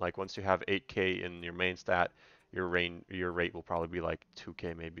before. Like once you have 8k in your main stat, your rate will probably be like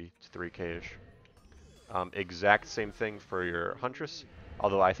 2k maybe, 3k-ish. Exact same thing for your Huntress,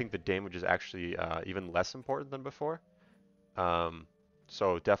 although I think the damage is actually even less important than before.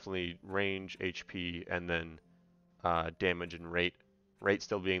 So definitely range, HP, and then damage and rate. Rate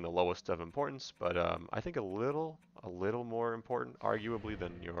still being the lowest of importance, but I think a little more important, arguably,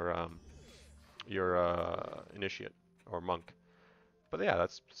 than your initiate or monk. But yeah,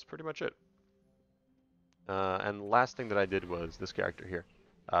 that's pretty much it. And the last thing that I did was this character here.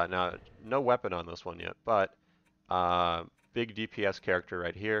 Now, no weapon on this one yet, but big DPS character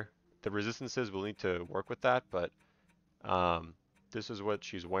right here. The resistances will need to work with that, but this is what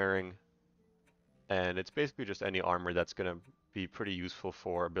she's wearing. And it's basically just any armor that's going to be pretty useful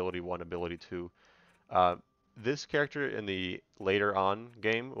for ability 1, ability 2. This character in the later on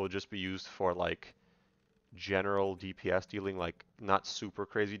game will just be used for like general DPS dealing, like not super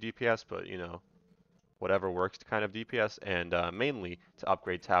crazy DPS, but you know, whatever works kind of DPS, and mainly to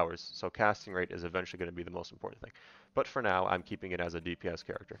upgrade towers. So casting rate is eventually going to be the most important thing. But for now, I'm keeping it as a DPS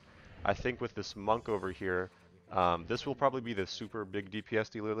character. I think with this monk over here, this will probably be the super big DPS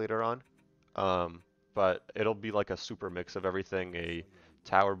dealer later on. But it'll be like a super mix of everything, a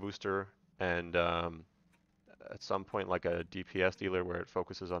tower booster, and at some point like a DPS dealer where it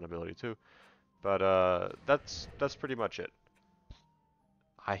focuses on ability 2. But that's pretty much it.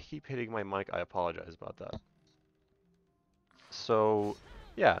 I keep hitting my mic, I apologize about that. So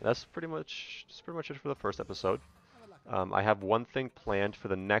yeah, that's pretty much it for the first episode. I have one thing planned for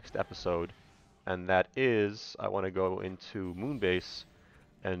the next episode, and that is I want to go into Moonbase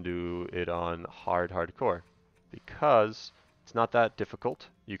and do it on hardcore, because it's not that difficult.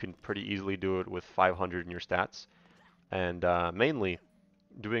 You can pretty easily do it with 500 in your stats, and mainly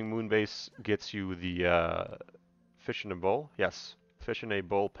doing Moonbase gets you the fish in a bowl. Yes, fish in a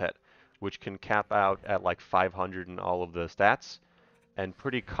bowl pet, which can cap out at like 500 in all of the stats, and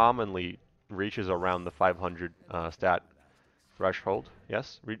pretty commonly reaches around the 500 stat threshold.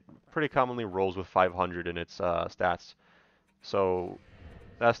 Yes, pretty commonly rolls with 500 in its stats. So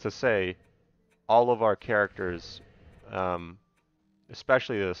that's to say, all of our characters,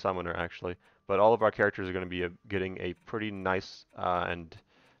 especially the summoner actually, but all of our characters are going to be getting a pretty nice and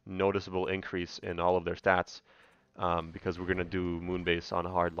noticeable increase in all of their stats, because we're going to do Moonbase on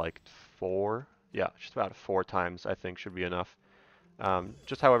hard like 4, yeah, just about 4 times I think should be enough.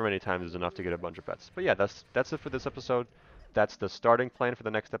 Just however many times is enough to get a bunch of pets. But yeah, that's it for this episode. That's the starting plan for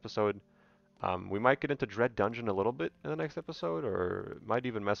the next episode. We might get into Dread Dungeon a little bit in the next episode, or might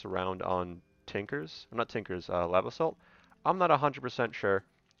even mess around on Tinkers. Not Tinkers, Lab Assault. I'm not 100% sure.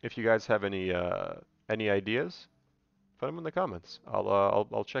 If you guys have any ideas, put them in the comments.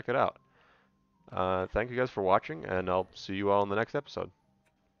 I'll check it out. Thank you guys for watching, and I'll see you all in the next episode.